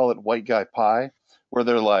do call it white guy pie, where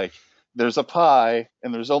they're like, there's a pie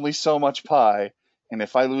and there's only so much pie. And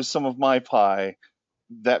if I lose some of my pie,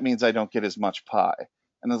 that means I don't get as much pie.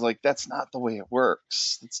 And I was like, that's not the way it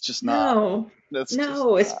works. It's just not.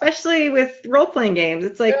 No, especially with role-playing games.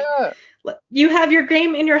 It's like, you have your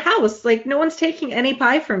game in your house. Like, no one's taking any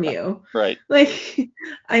pie from you. Right. Like,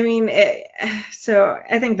 I mean, so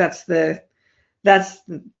I think that's the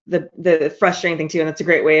frustrating thing too. And it's a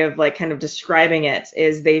great way of like kind of describing it,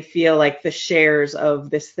 is they feel like the shares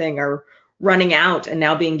of this thing are running out and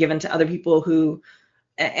now being given to other people who,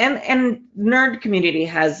 and nerd community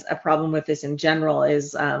has a problem with this in general,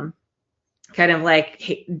 is kind of like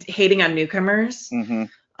hating on newcomers. Mm-hmm.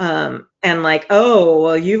 And like, oh,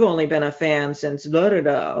 well, you've only been a fan since blah, blah,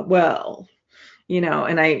 blah. Well,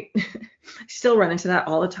 and I still run into that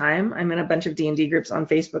all the time. I'm in a bunch of D&D groups on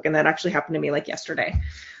Facebook, and that actually happened to me like yesterday.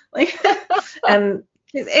 Like, and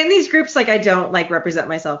in these groups, like, I don't like represent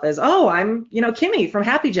myself as, oh, I'm, Kimi from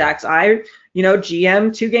Happy Jacks. I,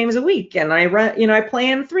 GM 2 games a week, and I run, I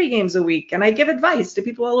play in 3 games a week, and I give advice to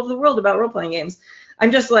people all over the world about role-playing games.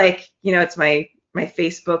 I'm just like, it's my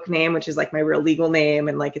Facebook name, which is like my real legal name,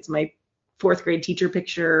 and like it's my 4th grade teacher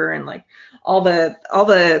picture, and like all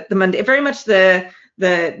the Monday, very much the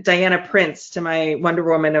Diana Prince to my Wonder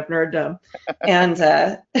Woman of nerddom. And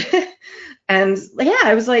and yeah,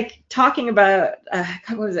 I was like talking about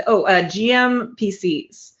what was it? GM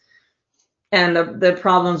PCs and the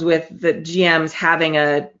problems with the GMs having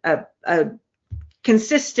a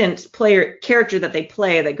consistent player character that they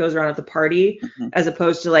play that goes around at the party, Mhm. as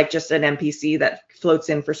opposed to like just an NPC that floats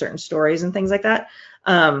in for certain stories and things like that.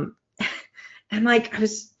 Um, and like I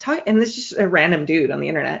was talking, and this is just a random dude on the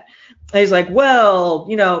internet. And he's like, well,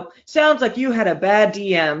 sounds like you had a bad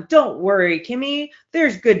DM. Don't worry, Kimmy.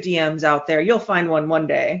 There's good DMs out there. You'll find one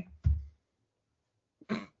day.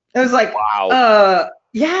 I was like, Wow.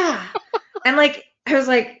 yeah. And like, I was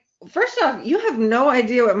like, first off, you have no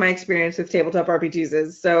idea what my experience with tabletop RPGs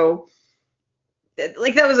is. So,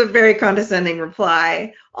 like, that was a very condescending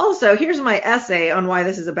reply. Also, here's my essay on why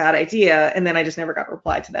this is a bad idea. And then I just never got a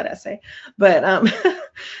reply to that essay. But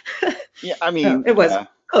Yeah, I mean, it was yeah.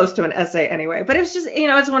 close to an essay anyway. But it was just,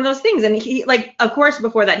 it's one of those things. And he, like, of course,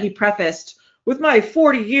 before that, he prefaced, with my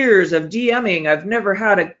 40 years of DMing, I've never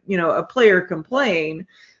had a player complain.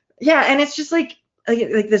 Yeah, and it's just like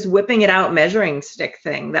this whipping it out measuring stick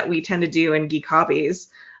thing that we tend to do in geek hobbies.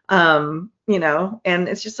 And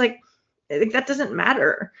it's just like that doesn't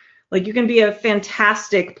matter. Like you can be a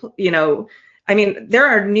fantastic, I mean, there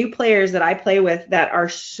are new players that I play with that are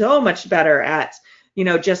so much better at,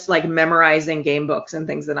 just like memorizing game books and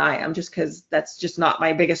things than I am, just because that's just not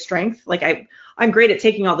my biggest strength. Like I'm great at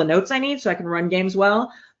taking all the notes I need so I can run games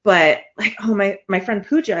well. But like, oh, my friend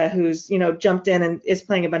Pooja, who's, jumped in and is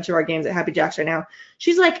playing a bunch of our games at Happy Jacks right now,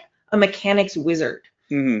 she's like a mechanics wizard.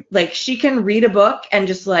 Mm-hmm. Like she can read a book and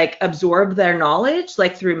just like absorb their knowledge,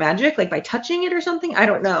 like through magic, like by touching it or something. I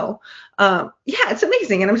don't know. Yeah, it's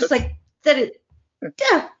amazing. And I'm just like,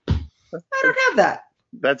 yeah, I don't have that.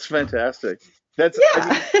 That's fantastic. I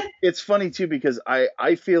Yeah. mean, it's funny too because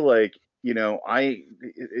I feel like,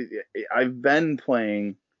 I've been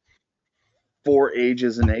playing for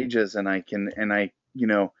ages and ages, and and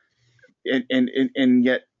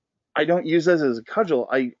yet I don't use this as a cudgel.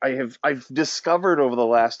 I've discovered over the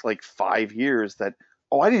last like 5 years that,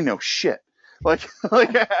 I didn't know shit. Like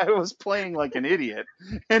like I was playing like an idiot,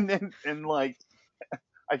 and like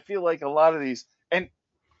I feel like a lot of these, and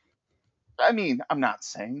I mean, I'm not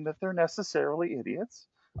saying that they're necessarily idiots.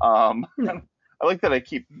 No. I like that I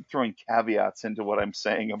keep throwing caveats into what I'm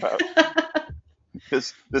saying about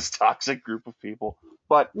this toxic group of people.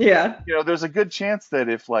 But Yeah. there's a good chance that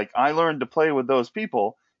if like I learned to play with those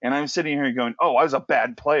people, and I'm sitting here going, "Oh, I was a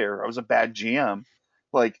bad player. I was a bad GM,"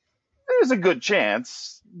 like there's a good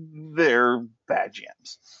chance they're bad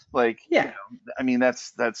GMs. Like, Yeah. I mean,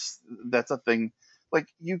 that's a thing. Like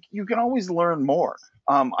you can always learn more.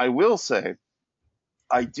 I will say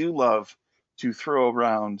I do love to throw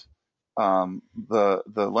around the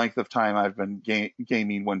length of time I've been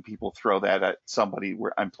gaming when people throw that at somebody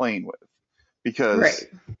where I'm playing with, because Right.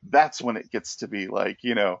 that's when it gets to be like,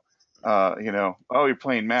 oh, you're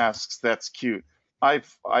playing Masks, that's cute. I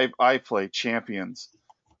play Champions.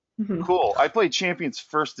 Hmm. Cool. I played Champions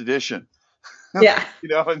first edition. Yeah.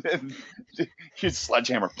 And here's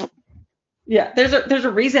Sledgehammer. Yeah, there's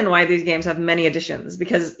a reason why these games have many editions,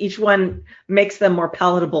 because each one makes them more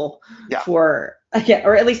palatable Yeah. for, yeah,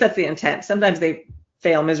 or at least that's the intent. Sometimes they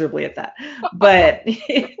fail miserably at that, but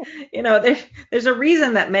there's a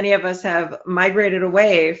reason that many of us have migrated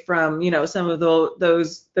away from some of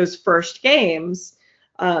those first games,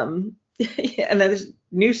 and there's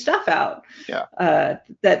new stuff out Yeah.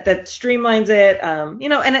 that streamlines it, and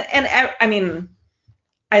I mean.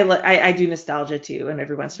 I do nostalgia too, and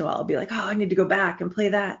every once in a while I'll be like, oh, I need to go back and play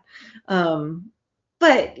that.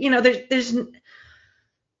 But there's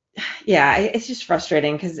yeah, it's just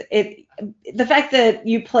frustrating because the fact that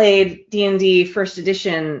you played D&D first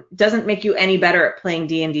edition doesn't make you any better at playing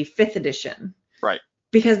D&D fifth edition. Right.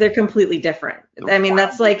 Because they're completely different. I mean,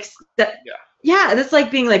 that's like that. Yeah. Yeah, that's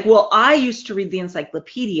like being like, well, I used to read the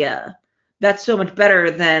encyclopedia. That's so much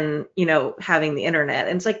better than having the internet.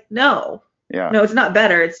 And it's like, no. Yeah. No, it's not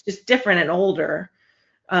better. It's just different and older.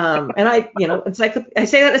 And I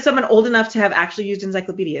say that as someone old enough to have actually used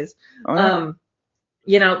encyclopedias. Oh,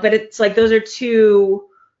 yeah. But it's like those are two.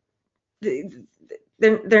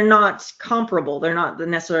 They're not comparable. They're not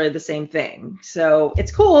necessarily the same thing. So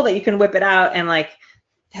it's cool that you can whip it out and like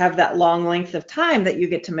have that long length of time that you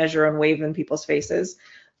get to measure and wave in people's faces.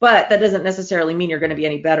 But that doesn't necessarily mean you're going to be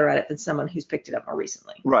any better at it than someone who's picked it up more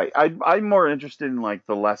recently. Right. I'm more interested in like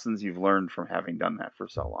the lessons you've learned from having done that for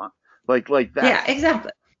so long. Like that. Yeah,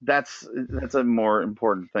 exactly. That's a more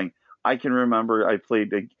important thing. I can remember I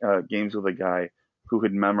played games with a guy who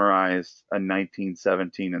had memorized a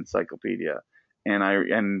 1917 encyclopedia,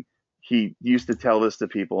 and he used to tell this to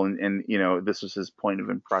people, and this was his point of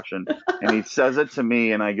impression, and he says it to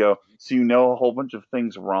me, and I go, so you know a whole bunch of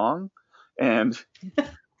things wrong, and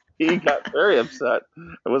he got very upset.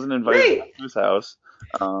 I wasn't invited Right. to his house.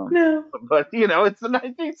 Um, No. but it's the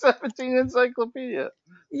 1917 encyclopedia,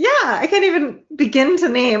 Yeah, I can't even begin to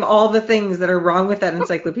name all the things that are wrong with that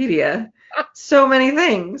encyclopedia. So many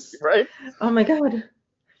things. right? Oh my God.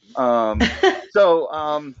 Um, so,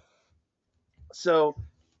 um, so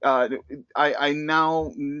uh, I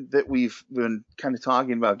now that we've been kind of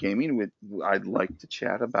talking about gaming, I'd like to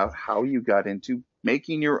chat about how you got into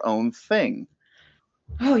making your own thing.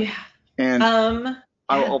 Oh yeah. And Yeah.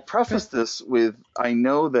 I'll preface this with I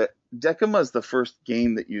know that Decima is the first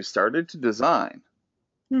game that you started to design.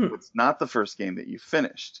 Hmm. It's not the first game that you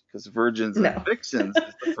finished, because Virgins and No. Vixens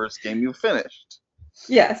is the first game you finished.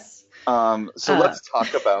 Yes. So Uh, let's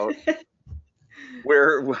talk about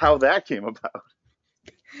how that came about.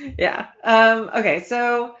 yeah. Okay.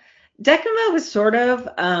 So Decima was sort of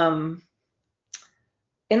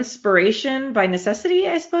inspiration by necessity,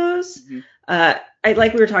 I suppose. Hmm. I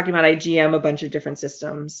like we were talking about. I GM a bunch of different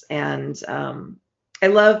systems, and I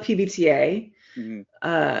love PBTA. Hmm.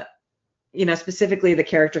 Uh, specifically the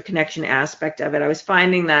character connection aspect of it. I was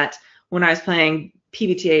finding that when I was playing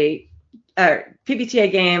PBTA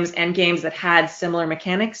games and games that had similar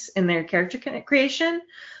mechanics in their character creation,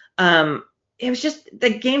 um, it was just the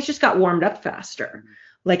games just got warmed up faster.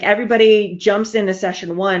 Like everybody jumps into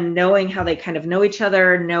session one knowing how they kind of know each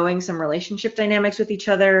other, knowing some relationship dynamics with each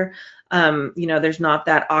other. There's not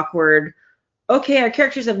that awkward, okay, our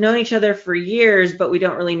characters have known each other for years, but we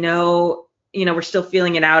don't really know, we're still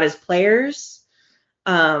feeling it out as players.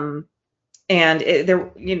 Um, and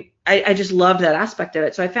I just loved that aspect of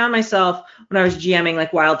it. So I found myself when I was GMing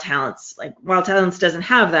like Wild Talents doesn't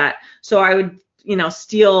have that. So I would,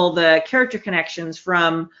 steal the character connections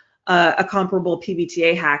from a comparable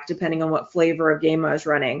PBTA hack, depending on what flavor of game I was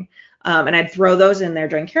running. And I'd throw those in there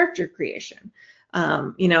during character creation.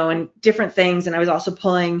 And different things. And I was also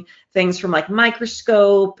pulling things from like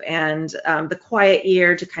Microscope and the Quiet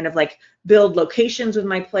Ear to kind of like build locations with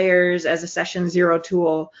my players as a session zero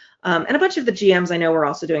tool. And a bunch of the GMs I know were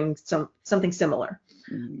also doing something similar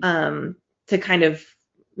to kind of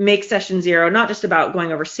make session zero not just about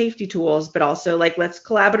going over safety tools, but also like let's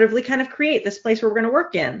collaboratively kind of create this place where we're going to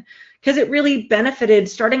work in. Because it really benefited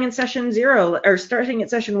starting in session zero or starting at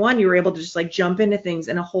session one, you were able to just like jump into things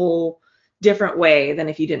in a whole different way than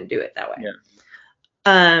if you didn't do it that way.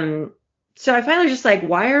 Yeah. So I finally just like,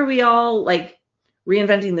 why are we all like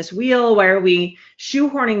reinventing this wheel? Why are we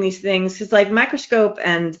shoehorning these things? Because like Microscope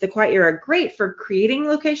and the Quiet Year are great for creating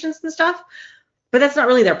locations and stuff, but that's not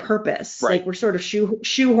really their purpose. Right. Like we're sort of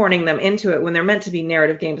shoehorning them into it when they're meant to be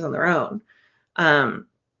narrative games on their own.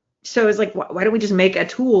 So it's like, why don't we just make a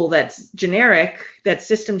tool that's generic, that's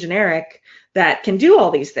system generic, that can do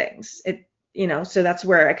all these things? So that's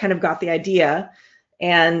where I kind of got the idea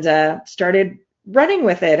and started running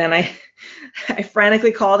with it. And I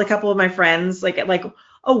frantically called a couple of my friends, like at like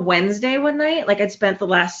a Wednesday one night. Like I'd spent the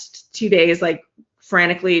last 2 days like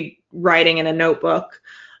frantically writing in a notebook,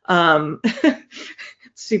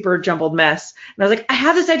 super jumbled mess. And I was like, I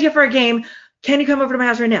have this idea for a game. Can you come over to my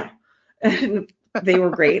house right now? And they were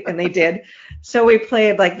great, and they did. So we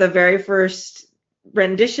played like the very first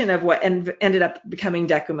rendition of what ended up becoming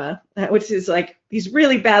Decima, which is like these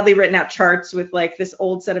really badly written out charts with like this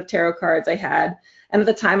old set of tarot cards I had. And at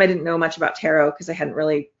the time I didn't know much about tarot because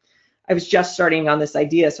I was just starting on this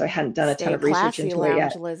idea, so I hadn't done a ton Stay of research classy, into it lounge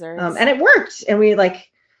yet. lizards. And it worked, and we like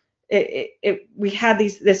we had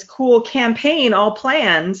this cool campaign all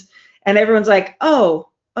planned, and everyone's like, oh,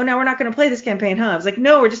 now we're not going to play this campaign, huh? I was like,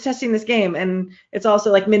 no, we're just testing this game, and it's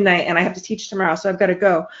also like midnight, and I have to teach tomorrow, so I've got to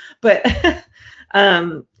go. But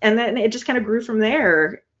and then it just kind of grew from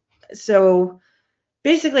there. So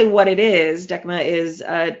basically, what it is, Decima is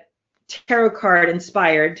a tarot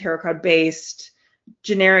card based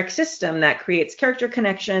generic system that creates character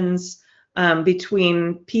connections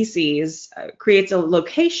between PCs, creates a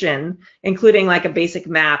location, including like a basic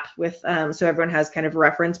map with so everyone has kind of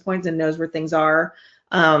reference points and knows where things are.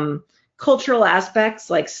 Cultural aspects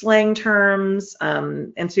like slang terms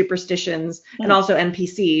and superstitions, and also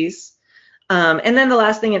NPCs. And then the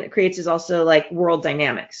last thing it creates is also like world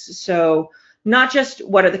dynamics. So not just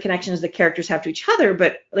what are the connections the characters have to each other,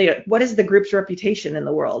 but what is the group's reputation in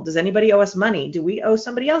the world? Does anybody owe us money? Do we owe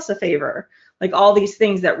somebody else a favor? Like all these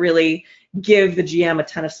things that really give the GM a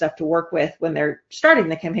ton of stuff to work with when they're starting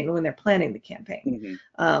the campaign, when they're planning the campaign.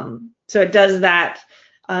 So it does that.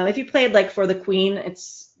 If you played like For the Queen,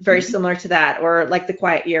 it's very similar to that, or like the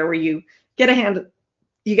Quiet Year, where you get a hand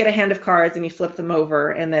of cards and you flip them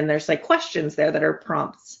over, and then there's like questions there that are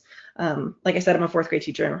prompts. Like I said, I'm a fourth grade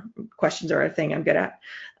teacher. questions are a thing I'm good at.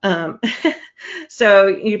 So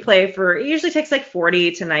you play for, it usually takes like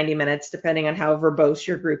 40 to 90 minutes, depending on how verbose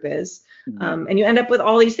your group is. Mhm. And you end up with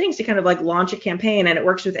all these things to kind of like launch a campaign, and it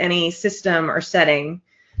works with any system or setting.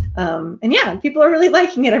 And yeah, people are really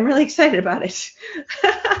liking it. I'm really excited about it.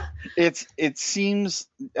 It seems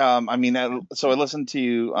I mean so I listened to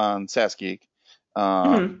you on SassGeek,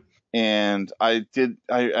 Mhm. and I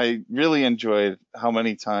really enjoyed how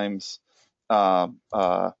many times uh,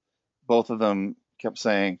 uh, both of them kept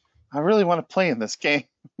saying, I really want to play in this game.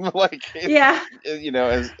 Like Yeah. as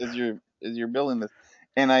you're building this.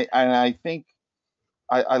 And I think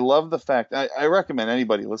I love the fact I recommend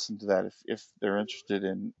anybody listen to that if they're interested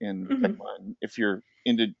in Mhm. Decima. And if you're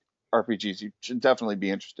into RPGs, you should definitely be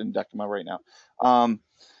interested in Decima right now. Um,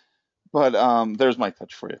 but there's my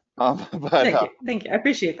touch for you. But Thank you. Thank you. I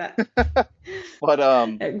appreciate that. but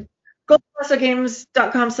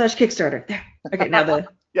GoldLassoGames.com/Kickstarter. There. Okay, now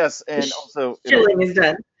yes, the and also it'll shilling is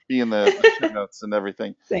done. be in the show notes and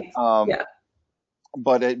everything. Thanks. Um, Yeah.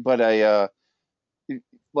 but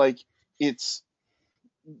like it's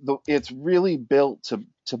it's really built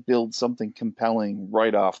to build something compelling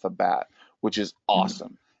right off the bat, which is Mhm.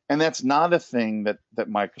 awesome. And that's not a thing that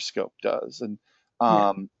Microscope does. And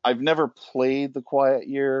Yeah. I've never played The Quiet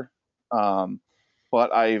Year, um,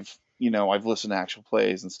 but I've listened to actual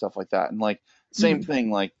plays and stuff like that. And like same Mhm.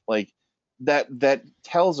 thing, like that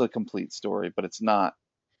tells a complete story, but it's not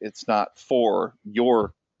for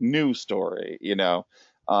your new story. And I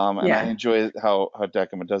Yeah. enjoy how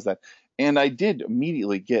Decima does that. And I did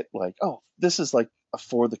immediately get like, oh, this is like a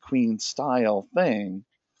For the Queen style thing.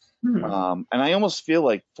 Mhm. And I almost feel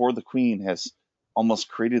like For the Queen has almost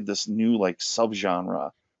created this new like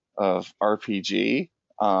subgenre of RPG.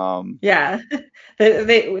 Yeah.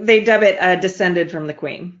 They dub it Descended from the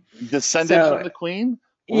Queen. Descended from So the Queen.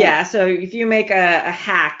 Ooh, yeah, so if you make a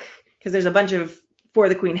hack, because there's a bunch of For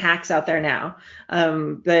the Queen hacks out there now,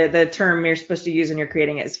 the term you're supposed to use when you're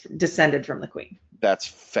creating it is Descended from the Queen.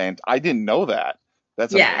 that's I didn't know that.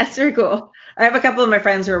 That's Yeah, it's amazing. very cool. I have a couple of my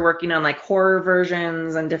friends who are working on like horror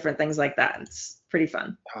versions and different things like that. It's pretty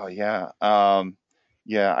fun. Oh yeah.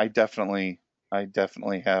 Yeah, I definitely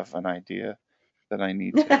have an idea that I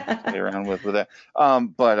need to play around with that.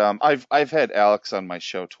 But I've had Alex on my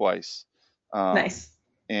show twice, um, Nice.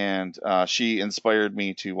 and she inspired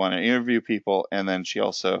me to want to interview people, and then she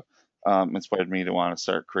also inspired me to want to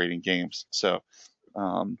start creating games. So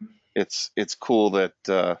um, it's cool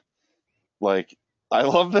that like I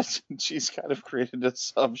love that she's kind of created a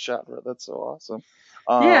subgenre. That's so awesome.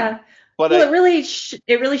 Um, Yeah. but Well, I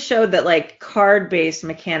it really showed that like card-based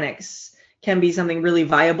mechanics can be something really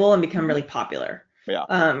viable and become Mhm. really popular. Yeah,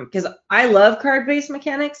 Because I love card-based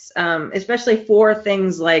mechanics, especially for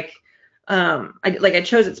things like I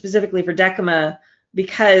chose it specifically for Decima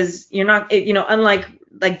because you're not unlike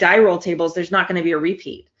like die roll tables, there's not going to be a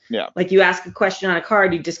repeat. yeah, Like you ask a question on a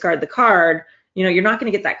card, you discard the card, you're not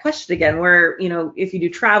going to get that question again. Where if you do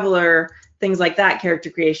Traveler, things like that, character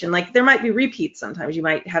creation, like there might be repeats sometimes. You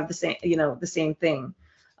might have the same thing.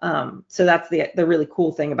 So that's the really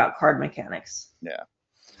cool thing about card mechanics. yeah.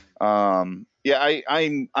 Yeah,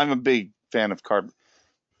 I'm a big fan of card.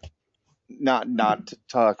 Not to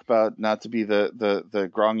talk about, not to be the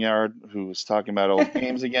Grongyard who was talking about old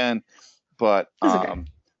games again, but That's okay.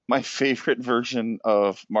 my favorite version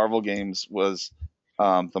of Marvel games was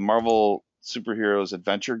the Marvel Superheroes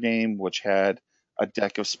Adventure game, which had a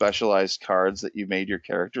deck of specialized cards that you made your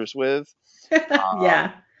characters with, um,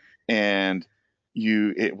 Yeah, and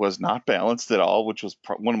it was not balanced at all, which was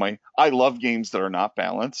one of my I love games that are not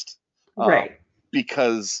balanced, um, right.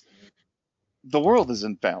 because the world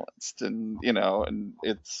isn't balanced, and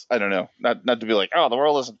it's I don't know, not to be like, oh, the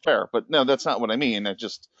world isn't fair, but no, that's not what I mean.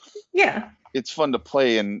 Yeah, It's fun to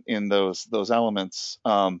play in those elements.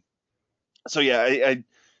 So yeah,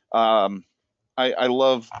 um I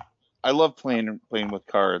love playing with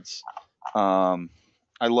cards. um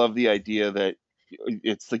I love the idea that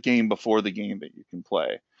it's the game before the game that you can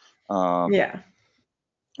play. um yeah.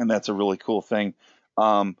 and that's a really cool thing.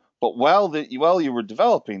 But while you were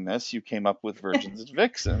developing this, you came up with Virgins and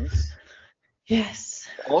Vixens, Yes.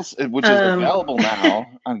 also, which is Um, available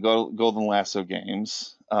now on Golden Lasso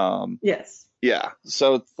Games. yes. Yeah.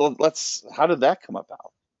 So let's. How did that come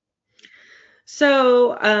about?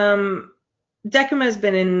 So, Decima has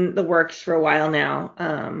been in the works for a while now.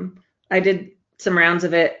 I did some rounds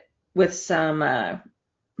of it with some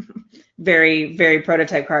very, very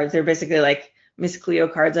prototype cards. They're basically like Miss Cleo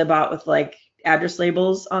cards I bought with like address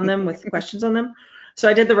labels on them with questions on them. So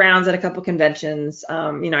I did the rounds at a couple conventions.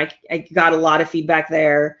 I got a lot of feedback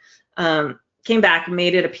there. Came back,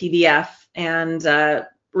 made it a PDF, and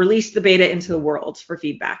released the beta into the world for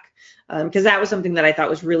feedback, because that was something that I thought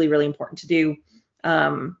was really, really important to do,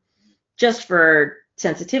 just for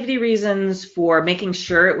sensitivity reasons, for making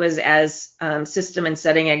sure it was as system and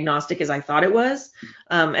setting agnostic as I thought it was.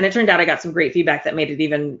 And it turned out I got some great feedback that made it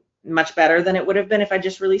even much better than it would have been if I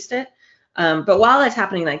just released it. But while that's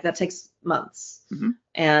happening, like, that takes months.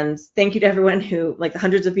 And thank you to everyone who, like, the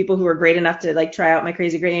hundreds of people who were great enough to like try out my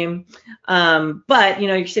crazy game. But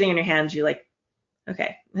you're sitting on your hands, you're like,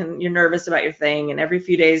 okay, and you're nervous about your thing, and every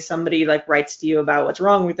few days somebody like writes to you about what's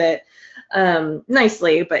wrong with it,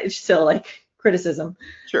 nicely, but it's still like criticism.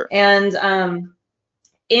 Sure. And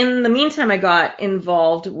in the meantime, I got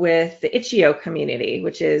involved with the Itch.io community,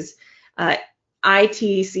 which is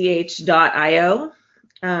itch.io,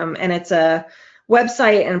 and it's a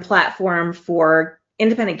website and platform for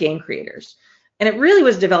independent game creators. And it really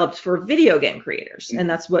was developed for video game creators, and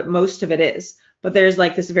that's what most of it is. But there's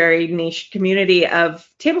like this very niche community of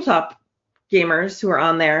tabletop gamers who are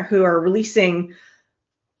on there, who are releasing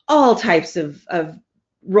all types of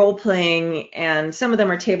role-playing, and some of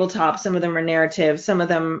them are tabletop, some of them are narrative, some of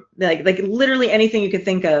them like literally anything you could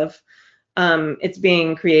think of, it's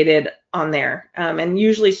being created on there, and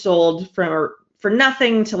usually sold for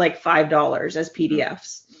nothing to like $5 as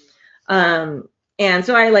PDFs. And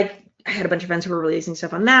so I had a bunch of friends who were releasing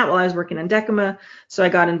stuff on that while I was working on Decima, so I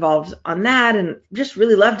got involved on that and just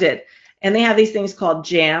really loved it. And they have these things called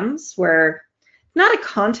jams, where not a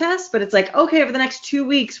contest, but it's like, okay, over the next 2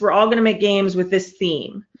 weeks, we're all going to make games with this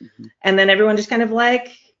theme. And then everyone just kind of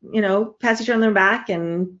like, pats each other on their back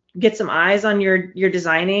and get some eyes on your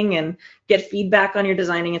designing and get feedback on your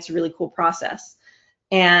designing. It's a really cool process.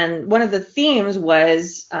 And one of the themes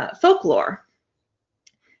was folklore.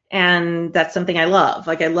 And that's something I love.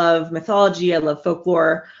 Like, I love mythology, I love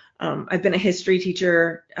folklore. I've been a history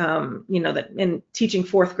teacher, that in teaching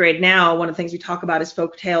fourth grade now, one of the things we talk about is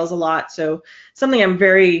folk tales a lot. So something I'm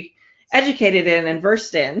very educated in and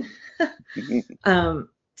versed in.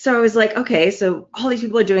 So I was like, okay, so all these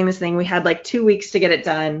people are doing this thing. We had like 2 weeks to get it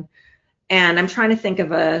done. And I'm trying to think of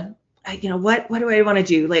what do I want to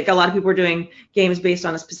do? Like, a lot of people were doing games based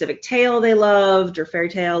on a specific tale they loved, or fairy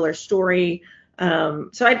tale or story. So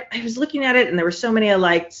I was looking at it, and there were so many I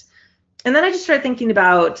liked. And then I just started thinking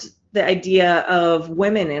about the idea of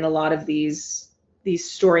women in a lot of these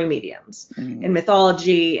story mediums, in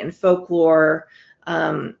mythology and folklore,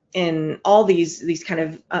 in all these kind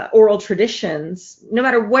of oral traditions. No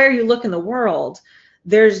matter where you look in the world,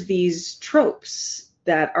 there's these tropes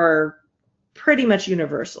that are pretty much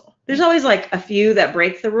universal. There's always like a few that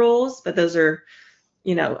break the rules, but those are,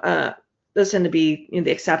 those tend to be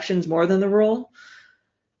the exceptions more than the rule.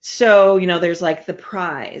 So, there's like the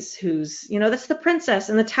prize, who's, that's the princess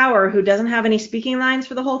in the tower who doesn't have any speaking lines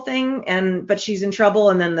for the whole thing, but she's in trouble,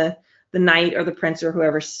 and then the knight or the prince or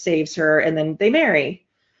whoever saves her, and then they marry.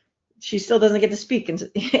 She still doesn't get to speak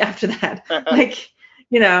after that.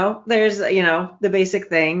 There's, the basic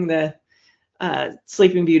thing, the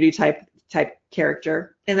Sleeping Beauty type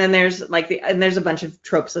character. And then there's there's a bunch of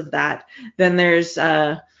tropes of that. Then there's,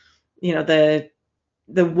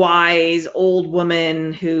 the wise old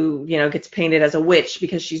woman who, gets painted as a witch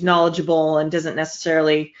because she's knowledgeable and doesn't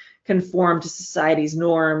necessarily conform to society's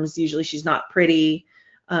norms. Usually she's not pretty.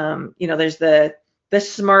 There's the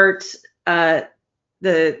smart,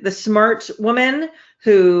 the smart woman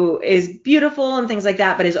who is beautiful and things like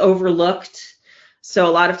that, but is overlooked. So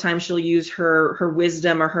a lot of times she'll use her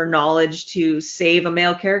wisdom or her knowledge to save a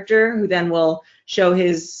male character, who then will show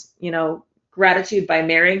his, gratitude by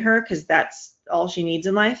marrying her, because that's all she needs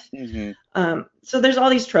in life. So there's all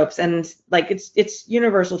these tropes, and like it's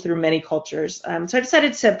universal through many cultures. So I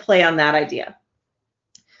decided to play on that idea.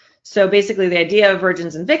 So basically the idea of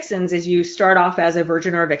virgins and vixens is you start off as a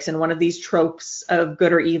virgin or a vixen, one of these tropes of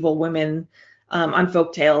good or evil women on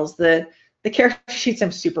folk tales. The character sheets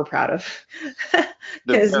I'm super proud of,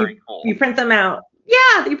 because you print them out.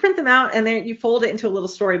 Yeah, you print them out, and then you fold it into a little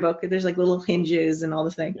storybook. There's like little hinges and all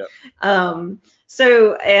this thing. Yep.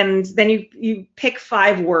 So, and then you pick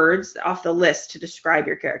 5 words off the list to describe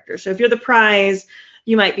your character. So if you're the prize,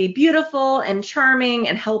 you might be beautiful and charming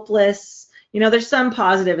and helpless. There's some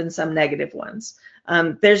positive and some negative ones.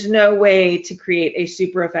 There's no way to create a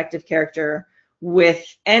super effective character with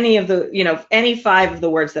any of the, any 5 of the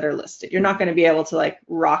words that are listed. You're not going to be able to like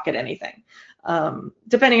rock at anything.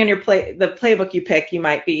 Depending on the playbook you pick, you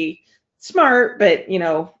might be smart, but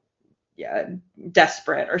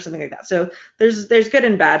desperate or something like that. So there's good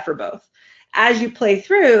and bad for both. As you play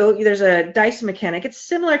through, there's a dice mechanic. It's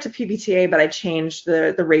similar to PBTA, but I changed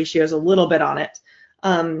the ratios a little bit on it.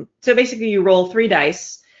 So basically you roll 3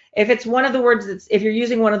 dice, If it's one of the words if you're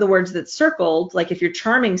using one of the words that's circled, like if you're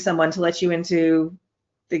charming someone to let you into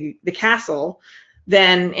the castle,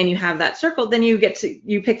 then, and you have that circled, then you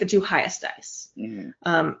pick the 2 highest dice.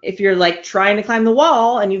 Mm-hmm. If you're like trying to climb the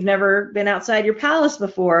wall and you've never been outside your palace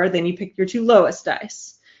before, then you pick your 2 lowest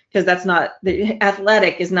dice, because that's not, the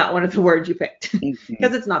athletic is not one of the words you picked,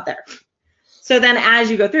 because it's not there. So then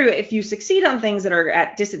as you go through, if you succeed on things that are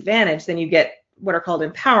at disadvantage, then you get what are called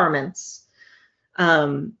empowerments.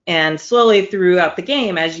 And slowly throughout the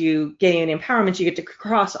game, as you gain empowerment, you get to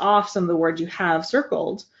cross off some of the words you have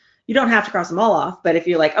circled. You don't have to cross them all off, but if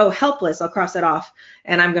you're like, oh, helpless, I'll cross that off,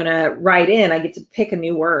 and I'm going to write in, I get to pick a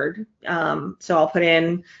new word. So I'll put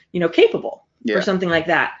in, capable or something like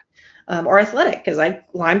that. Or athletic, because I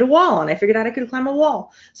climbed a wall and I figured out I could climb a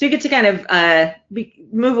wall. So you get to kind of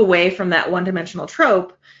move away from that one-dimensional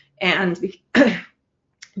trope and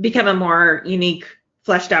become a more unique,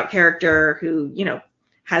 fleshed out character who,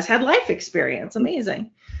 has had life experience.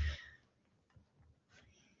 Amazing.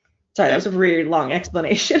 Sorry, that was a really long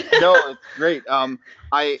explanation. No, it's great.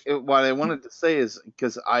 What I wanted to say is,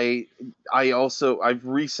 because I've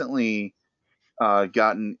recently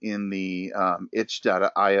gotten in the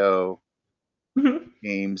itch.io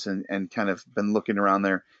games and kind of been looking around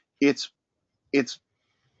there. It's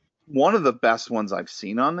one of the best ones I've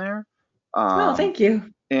seen on there. Oh, thank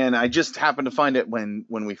you. And I just happened to find it when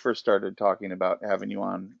we first started talking about having you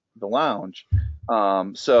on the lounge.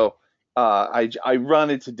 So I run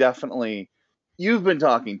into definitely. You've been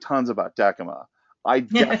talking tons about Decima. I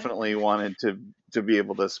definitely wanted to be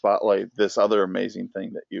able to spotlight this other amazing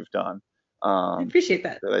thing that you've done. I appreciate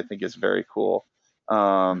that. That I think is very cool.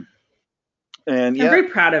 And I'm very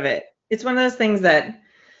proud of it. It's one of those things that,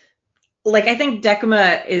 like, I think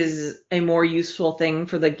Decima is a more useful thing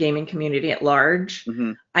for the gaming community at large.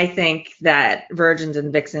 Mm-hmm. I think that Virgins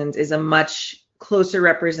and Vixens is a much closer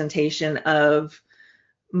representation of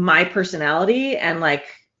my personality and like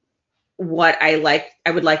what I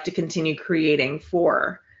would like to continue creating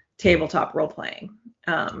for tabletop role playing.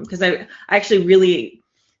 Because I actually really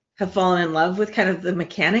have fallen in love with kind of the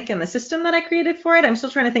mechanic and the system that I created for it. I'm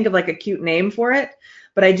still trying to think of like a cute name for it,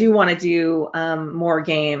 but I do want to do more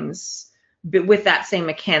games with that same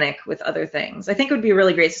mechanic with other things. I think it would be a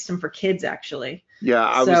really great system for kids, actually. Yeah,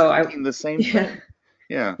 I was thinking the same thing.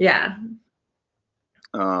 Yeah. Yeah.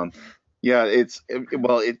 Yeah,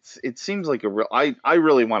 it seems like a real. I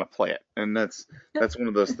really want to play it, and that's one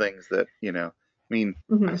of those things that I mean,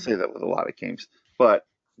 I say that with a lot of games, but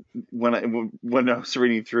when I was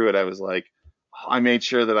reading through it, I was like, I made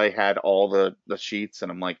sure that I had all the sheets,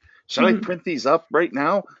 and I'm like, should I print these up right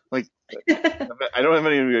now? Like, I don't have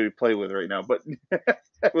anybody to play with right now, but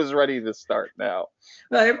I was ready to start now.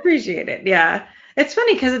 Well, I appreciate it. Yeah, it's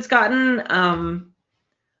funny because it's gotten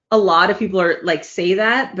a lot of people are like say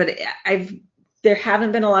that, but there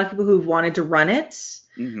haven't been a lot of people who've wanted to run it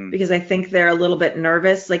because I think they're a little bit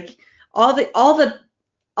nervous. Like all the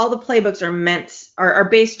playbooks are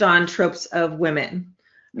based on tropes of women.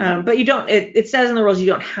 But you don't, it says in the rules, you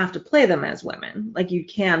don't have to play them as women. Like you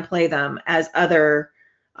can play them as other,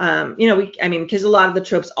 because a lot of the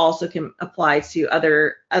tropes also can apply to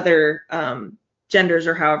other genders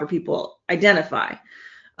or however people identify.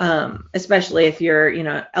 Especially if you're,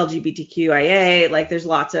 LGBTQIA, like there's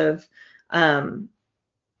lots of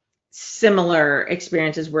similar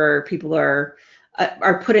experiences where people are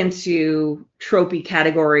put into tropey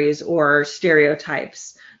categories or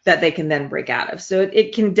stereotypes that they can then break out of. So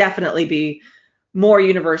it can definitely be more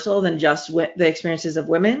universal than just the experiences of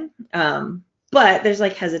women. But there's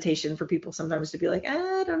like hesitation for people sometimes to be like,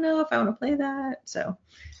 I don't know if I want to play that. So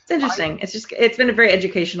it's interesting. It's been a very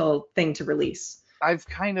educational thing to release. I've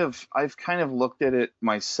kind of looked at it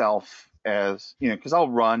myself as, because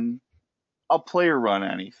I'll play or run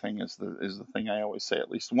anything is the thing I always say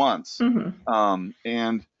at least once.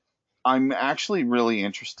 And I'm actually really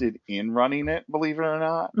interested in running it, believe it or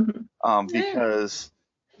not, because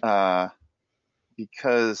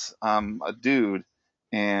I'm a dude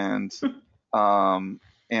and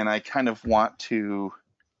I kind of want to.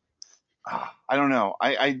 I don't know.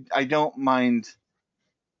 I don't mind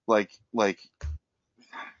like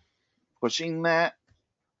pushing that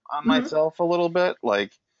on myself a little bit.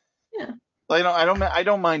 Like, I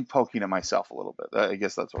don't mind poking at myself a little bit. I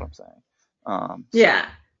guess that's what I'm saying.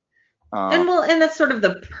 And that's sort of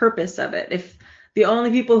the purpose of it. If the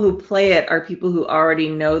only people who play it are people who already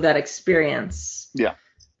know that experience,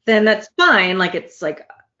 then that's fine. Like it's like,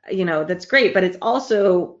 that's great, but it's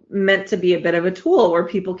also meant to be a bit of a tool where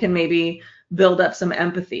people can maybe build up some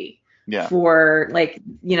empathy for like,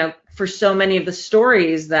 for so many of the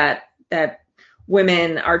stories that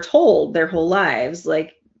women are told their whole lives.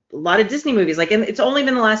 Like lot of Disney movies. Like, and it's only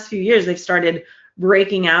been the last few years they've started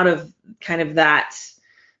breaking out of kind of that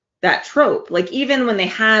trope. Like, even when they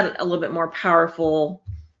had a little bit more powerful,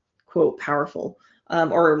 quote, powerful,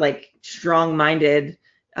 or like strong-minded,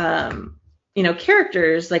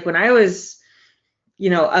 characters. Like, when I was,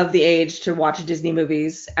 of the age to watch Disney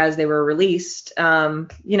movies as they were released,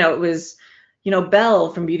 it was,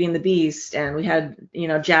 Belle from Beauty and the Beast, and we had,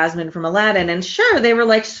 Jasmine from Aladdin, and sure, they were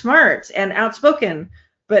like smart and outspoken,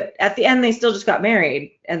 but at the end they still just got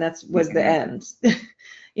married, and that was the end.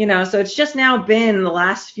 So it's just now been the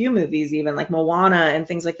last few movies, even like Moana and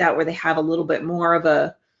things like that, where they have a little bit more of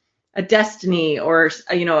a destiny, or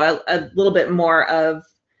a little bit more of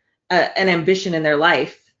an ambition in their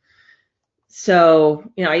life.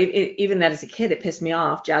 So, even that as a kid, it pissed me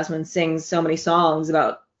off. Jasmine sings so many songs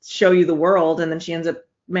about show you the world, and then she ends up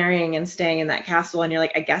marrying and staying in that castle, and you're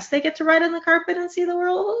like, I guess they get to ride on the carpet and see the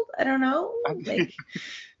world? I don't know. Like,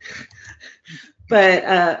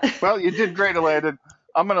 but well, you did great, Aladdin.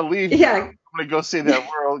 I'm gonna leave. Yeah. I'm gonna go see that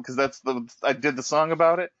world because I did the song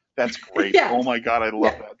about it. That's great. Yeah. Oh my god, I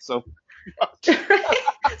love that so much.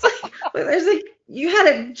 It's like, there's like, you had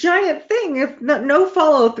a giant thing if no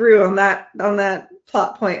follow through on that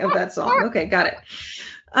plot point of that song. Okay, got it.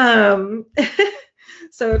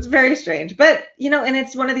 So it's very strange, but and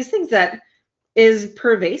it's one of these things that is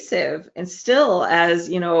pervasive and still, as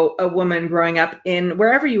a woman growing up in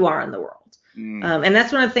wherever you are in the world. And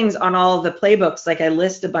that's one of the things on all of the playbooks. Like, I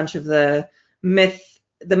list a bunch of the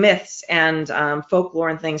myths and folklore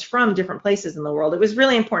and things from different places in the world. It was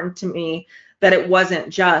really important to me that it wasn't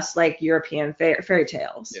just like European fairy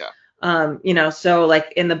tales. Yeah. So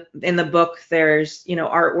like in the book, there's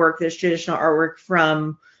artwork, there's traditional artwork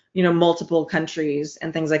from multiple countries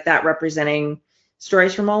and things like that, representing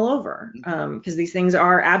stories from all over, because these things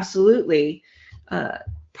are absolutely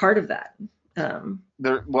part of that.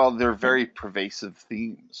 They're very pervasive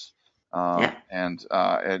themes. And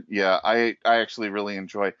I actually really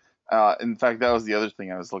enjoy. In fact, that was the other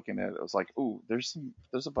thing I was looking at. It was like, ooh, there's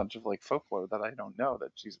a bunch of like folklore that I don't know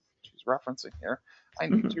that she's referencing here. I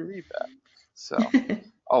need to read that. So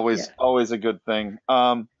always a good thing.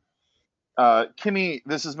 Kimmy,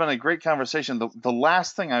 this has been a great conversation. The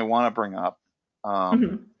last thing I want to bring up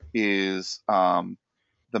is the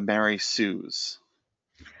Mary Sues.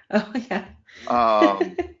 Oh yeah.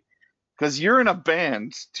 Because you're in a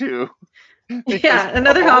band too. Yeah,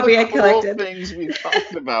 another hobby I collected. Things we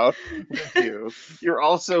talked about with you. You're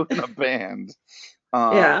also in a band.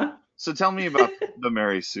 Yeah. So tell me about the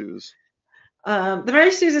Mary Sues. The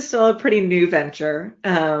Mary Sues is still a pretty new venture.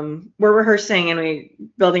 We're rehearsing and we're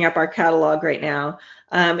building up our catalog right now.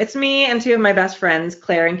 It's me and two of my best friends,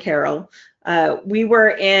 Claire and Carol. We were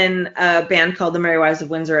in a band called the Merry Wives of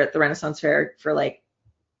Windsor at the Renaissance Fair for like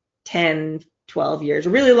 10, 12 years, a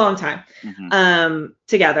really long time,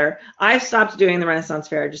 together. I've stopped doing the Renaissance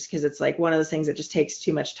Fair just because it's like one of those things that just takes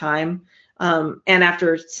too much time. And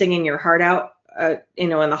after singing your heart out, in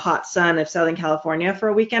the hot sun of Southern California for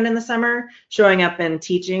a weekend in the summer, showing up and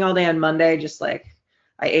teaching all day on Monday, just like,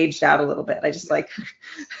 I aged out a little bit. I just like,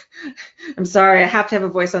 I'm sorry, I have to have a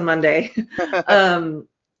voice on Monday.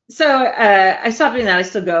 So I stopped doing that. I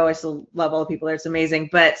still go. I still love all the people there. It's amazing.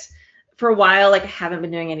 But for a while, like, I haven't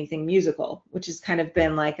been doing anything musical, which has kind of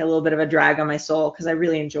been like a little bit of a drag on my soul because I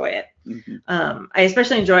really enjoy it. I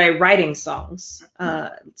especially enjoy writing songs,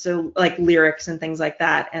 so like lyrics and things like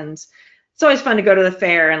that. And it's always fun to go to the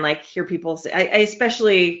fair and like hear people say.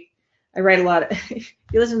 I write a lot of, if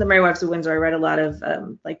you listen to the Merry Wives of Windsor, I write a lot of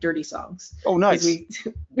like dirty songs. Oh, nice.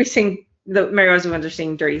 We sing, the Merry Wives of Windsor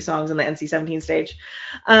sing dirty songs on the NC-17 stage.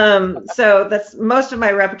 So that's, most of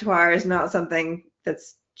my repertoire is not something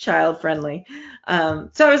that's child friendly.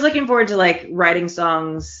 So I was looking forward to like writing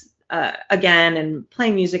songs again and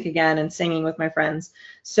playing music again and singing with my friends.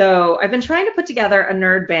 So I've been trying to put together a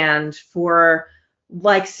nerd band for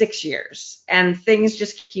like 6 years, and things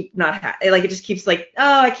just keep not like, it just keeps like,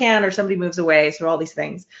 oh, I can't, or somebody moves away, so all these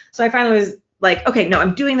things. So I finally was like, okay, no,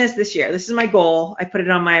 I'm doing this year. This is my goal. I put it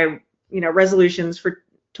on my resolutions for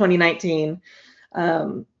 2019.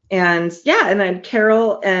 And then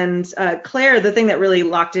Carol and Claire, the thing that really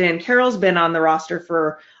locked it in, Carol's been on the roster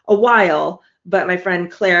for a while, but my friend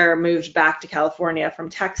Claire moved back to California from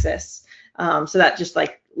Texas. So that just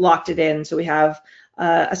like locked it in. So we have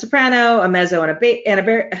a soprano, a mezzo, and a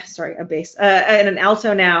bass, and an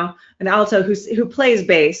alto now, an alto who plays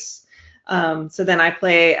bass. So then I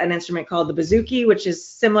play an instrument called the bouzouki, which is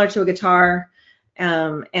similar to a guitar.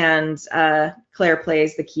 And Claire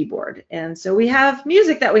plays the keyboard. And so we have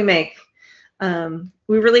music that we make.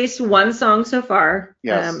 We released one song so far.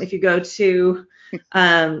 Yes. If you go to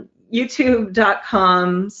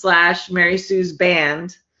youtube.com/Mary Sue's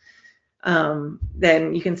Band,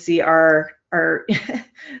 then you can see our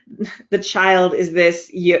the child is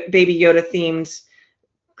this Baby Yoda themed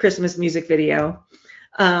Christmas music video.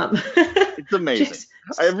 It's amazing.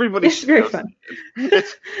 Everybody it's very fun.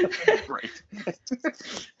 It's great.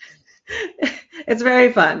 It's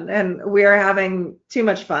very fun, and we are having too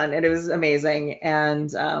much fun, and it was amazing,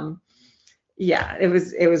 and yeah, it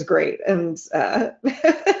was great, and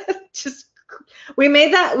just we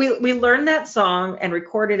made that we learned that song and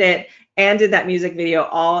recorded it and did that music video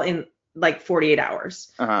all in like 48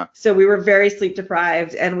 hours. So we were very sleep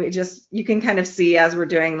deprived, and we just, you can kind of see as we're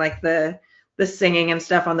doing like the singing and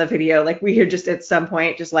stuff on the video, like we are just at some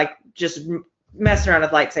point just messing around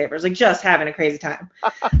with lightsabers, like just having a crazy time.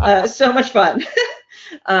 So much fun.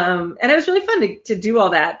 And it was really fun to do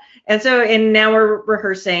all that. And now we're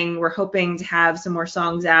rehearsing. We're hoping to have some more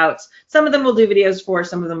songs out. Some of them we'll do videos for,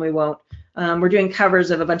 some of them we won't. We're doing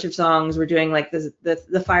covers of a bunch of songs. We're doing like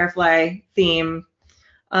the Firefly theme.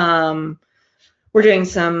 We're doing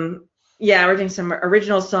some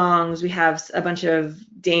original songs. We have a bunch of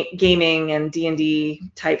gaming and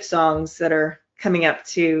D&D type songs that are coming up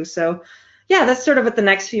too. So yeah, that's sort of what the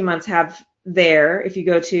next few months have there. If you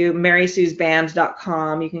go to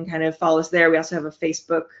marysuesband.com, you can kind of follow us there. We also have a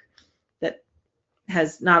Facebook that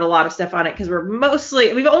has not a lot of stuff on it because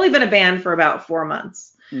we've only been a band for about 4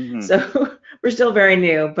 months. Mm-hmm. So we're still very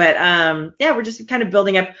new, but yeah, we're just kind of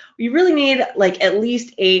building up. We really need like at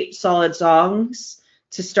least 8 solid songs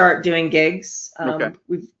to start doing gigs. Okay.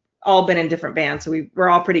 We've all been in different bands, so we're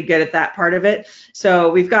all pretty good at that part of it.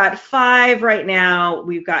 So we've got 5 right now.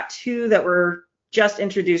 We've got 2 that were just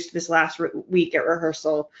introduced this last week at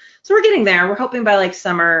rehearsal. So we're getting there. We're hoping by like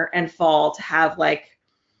summer and fall to have like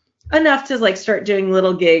enough to like start doing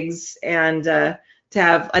little gigs and to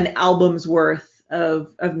have an album's worth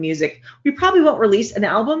of music. We probably won't release an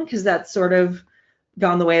album because that's sort of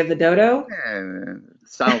gone the way of the dodo.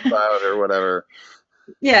 SoundCloud or whatever.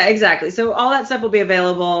 Yeah, exactly. So all that stuff will be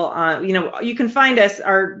available. You can find us.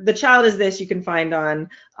 The Child Is This you can find on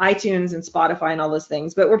iTunes and Spotify and all those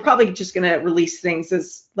things. But we're probably just going to release things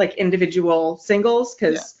as like individual singles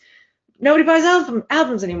because nobody buys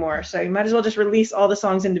albums anymore. So you might as well just release all the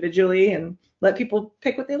songs individually and let people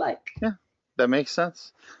pick what they like. Yeah, that makes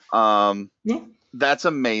sense. That's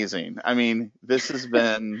amazing. I mean, this has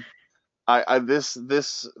been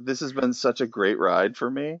this has been such a great ride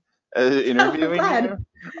for me. Interviewing you,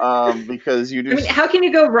 because you do. I mean, how can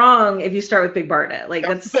you go wrong if you start with Big Barda? Like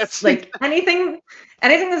that's like anything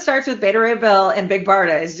that starts with Beta Ray Bill and Big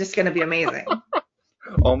Barda is just going to be amazing.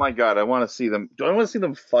 Oh my God, I want to see them. Do I want to see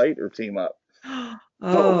them fight or team up?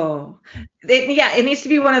 It needs to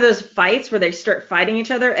be one of those fights where they start fighting each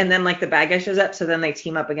other and then like the bad guy shows up, so then they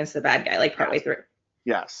team up against the bad guy like partway through.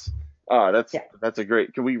 Yes. That's a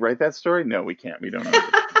great. Can we write that story? No, we can't. We don't know.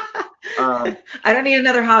 I don't need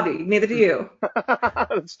another hobby. Neither do you.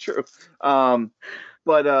 That's true. But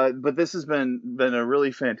this has been a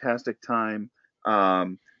really fantastic time. I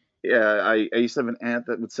used to have an aunt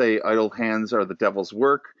that would say idle hands are the devil's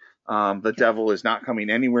work. The devil is not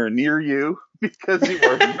coming anywhere near you because you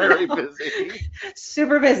are very busy.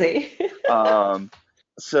 Super busy. But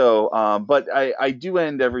I do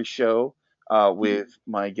end every show with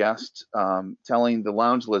my guest telling the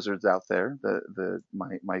lounge lizards out there,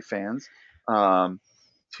 my fans, or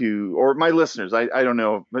my listeners. I don't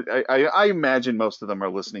know, but I imagine most of them are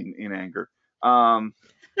listening in anger. But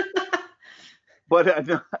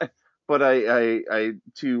I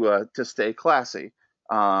to stay classy.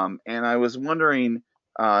 And I was wondering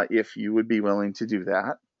if you would be willing to do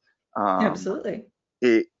that. Absolutely.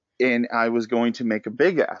 And I was going to make a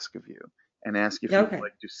big ask of you and ask if you would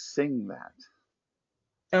like to sing that.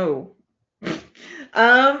 Oh. If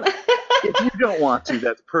you don't want to,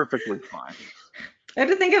 that's perfectly fine. I have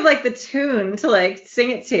to think of like the tune to like sing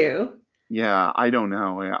it to. Yeah, I don't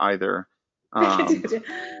know either.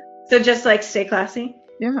 So just like stay classy?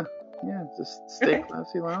 Yeah, just stay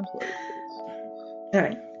classy, lounge lizards. All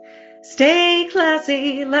right. Stay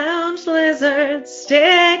classy, lounge lizards.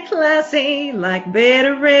 Stay classy like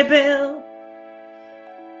Beta Ray Bill.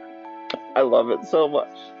 I love it so much.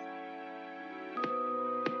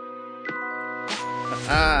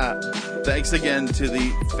 Thanks again to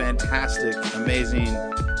the fantastic, amazing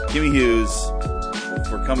Kimi Hughes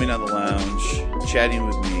for coming on the lounge, chatting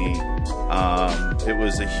with me. It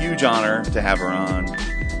was a huge honor to have her on.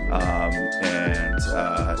 I'm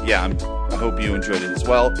hope you enjoyed it as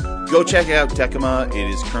well. Go check out Decima. It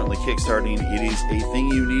is currently kickstarting. It is a thing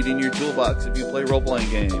you need in your toolbox if you play role-playing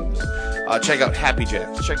games. Check out Happy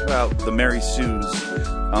Jacks. Check out the Mary Sues.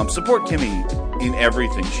 Support Kimmy in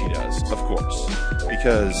everything she does, of course,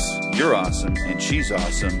 because you're awesome and she's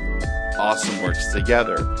awesome. Awesome works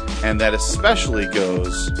together. And that especially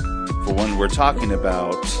goes for when we're talking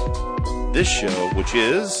about this show, which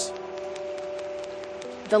is...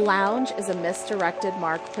 The Lounge is a Misdirected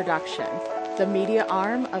Mark production, the media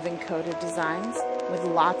arm of Encoded Designs, with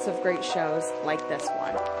lots of great shows like this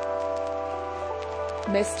one.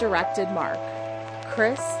 Misdirected Mark.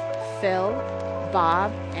 Chris, Phil,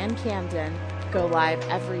 Bob, and Camden go live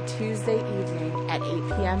every Tuesday evening at 8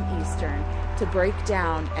 p.m. Eastern to break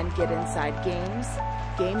down and get inside games,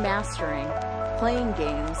 game mastering, playing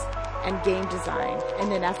games, and game design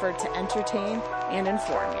in an effort to entertain and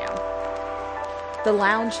inform you. The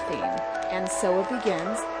Lounge theme, And So It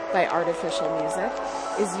Begins by Artificial Music,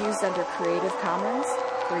 is used under Creative Commons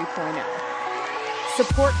 3.0.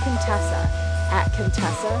 Support Contessa at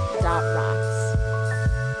contessa.rocks.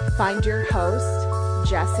 Find your host,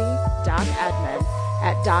 Jesse Doc Edmond,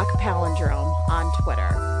 at Doc Palindrome on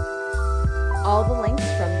Twitter. All the links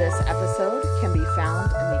from this episode can be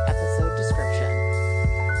found in the episode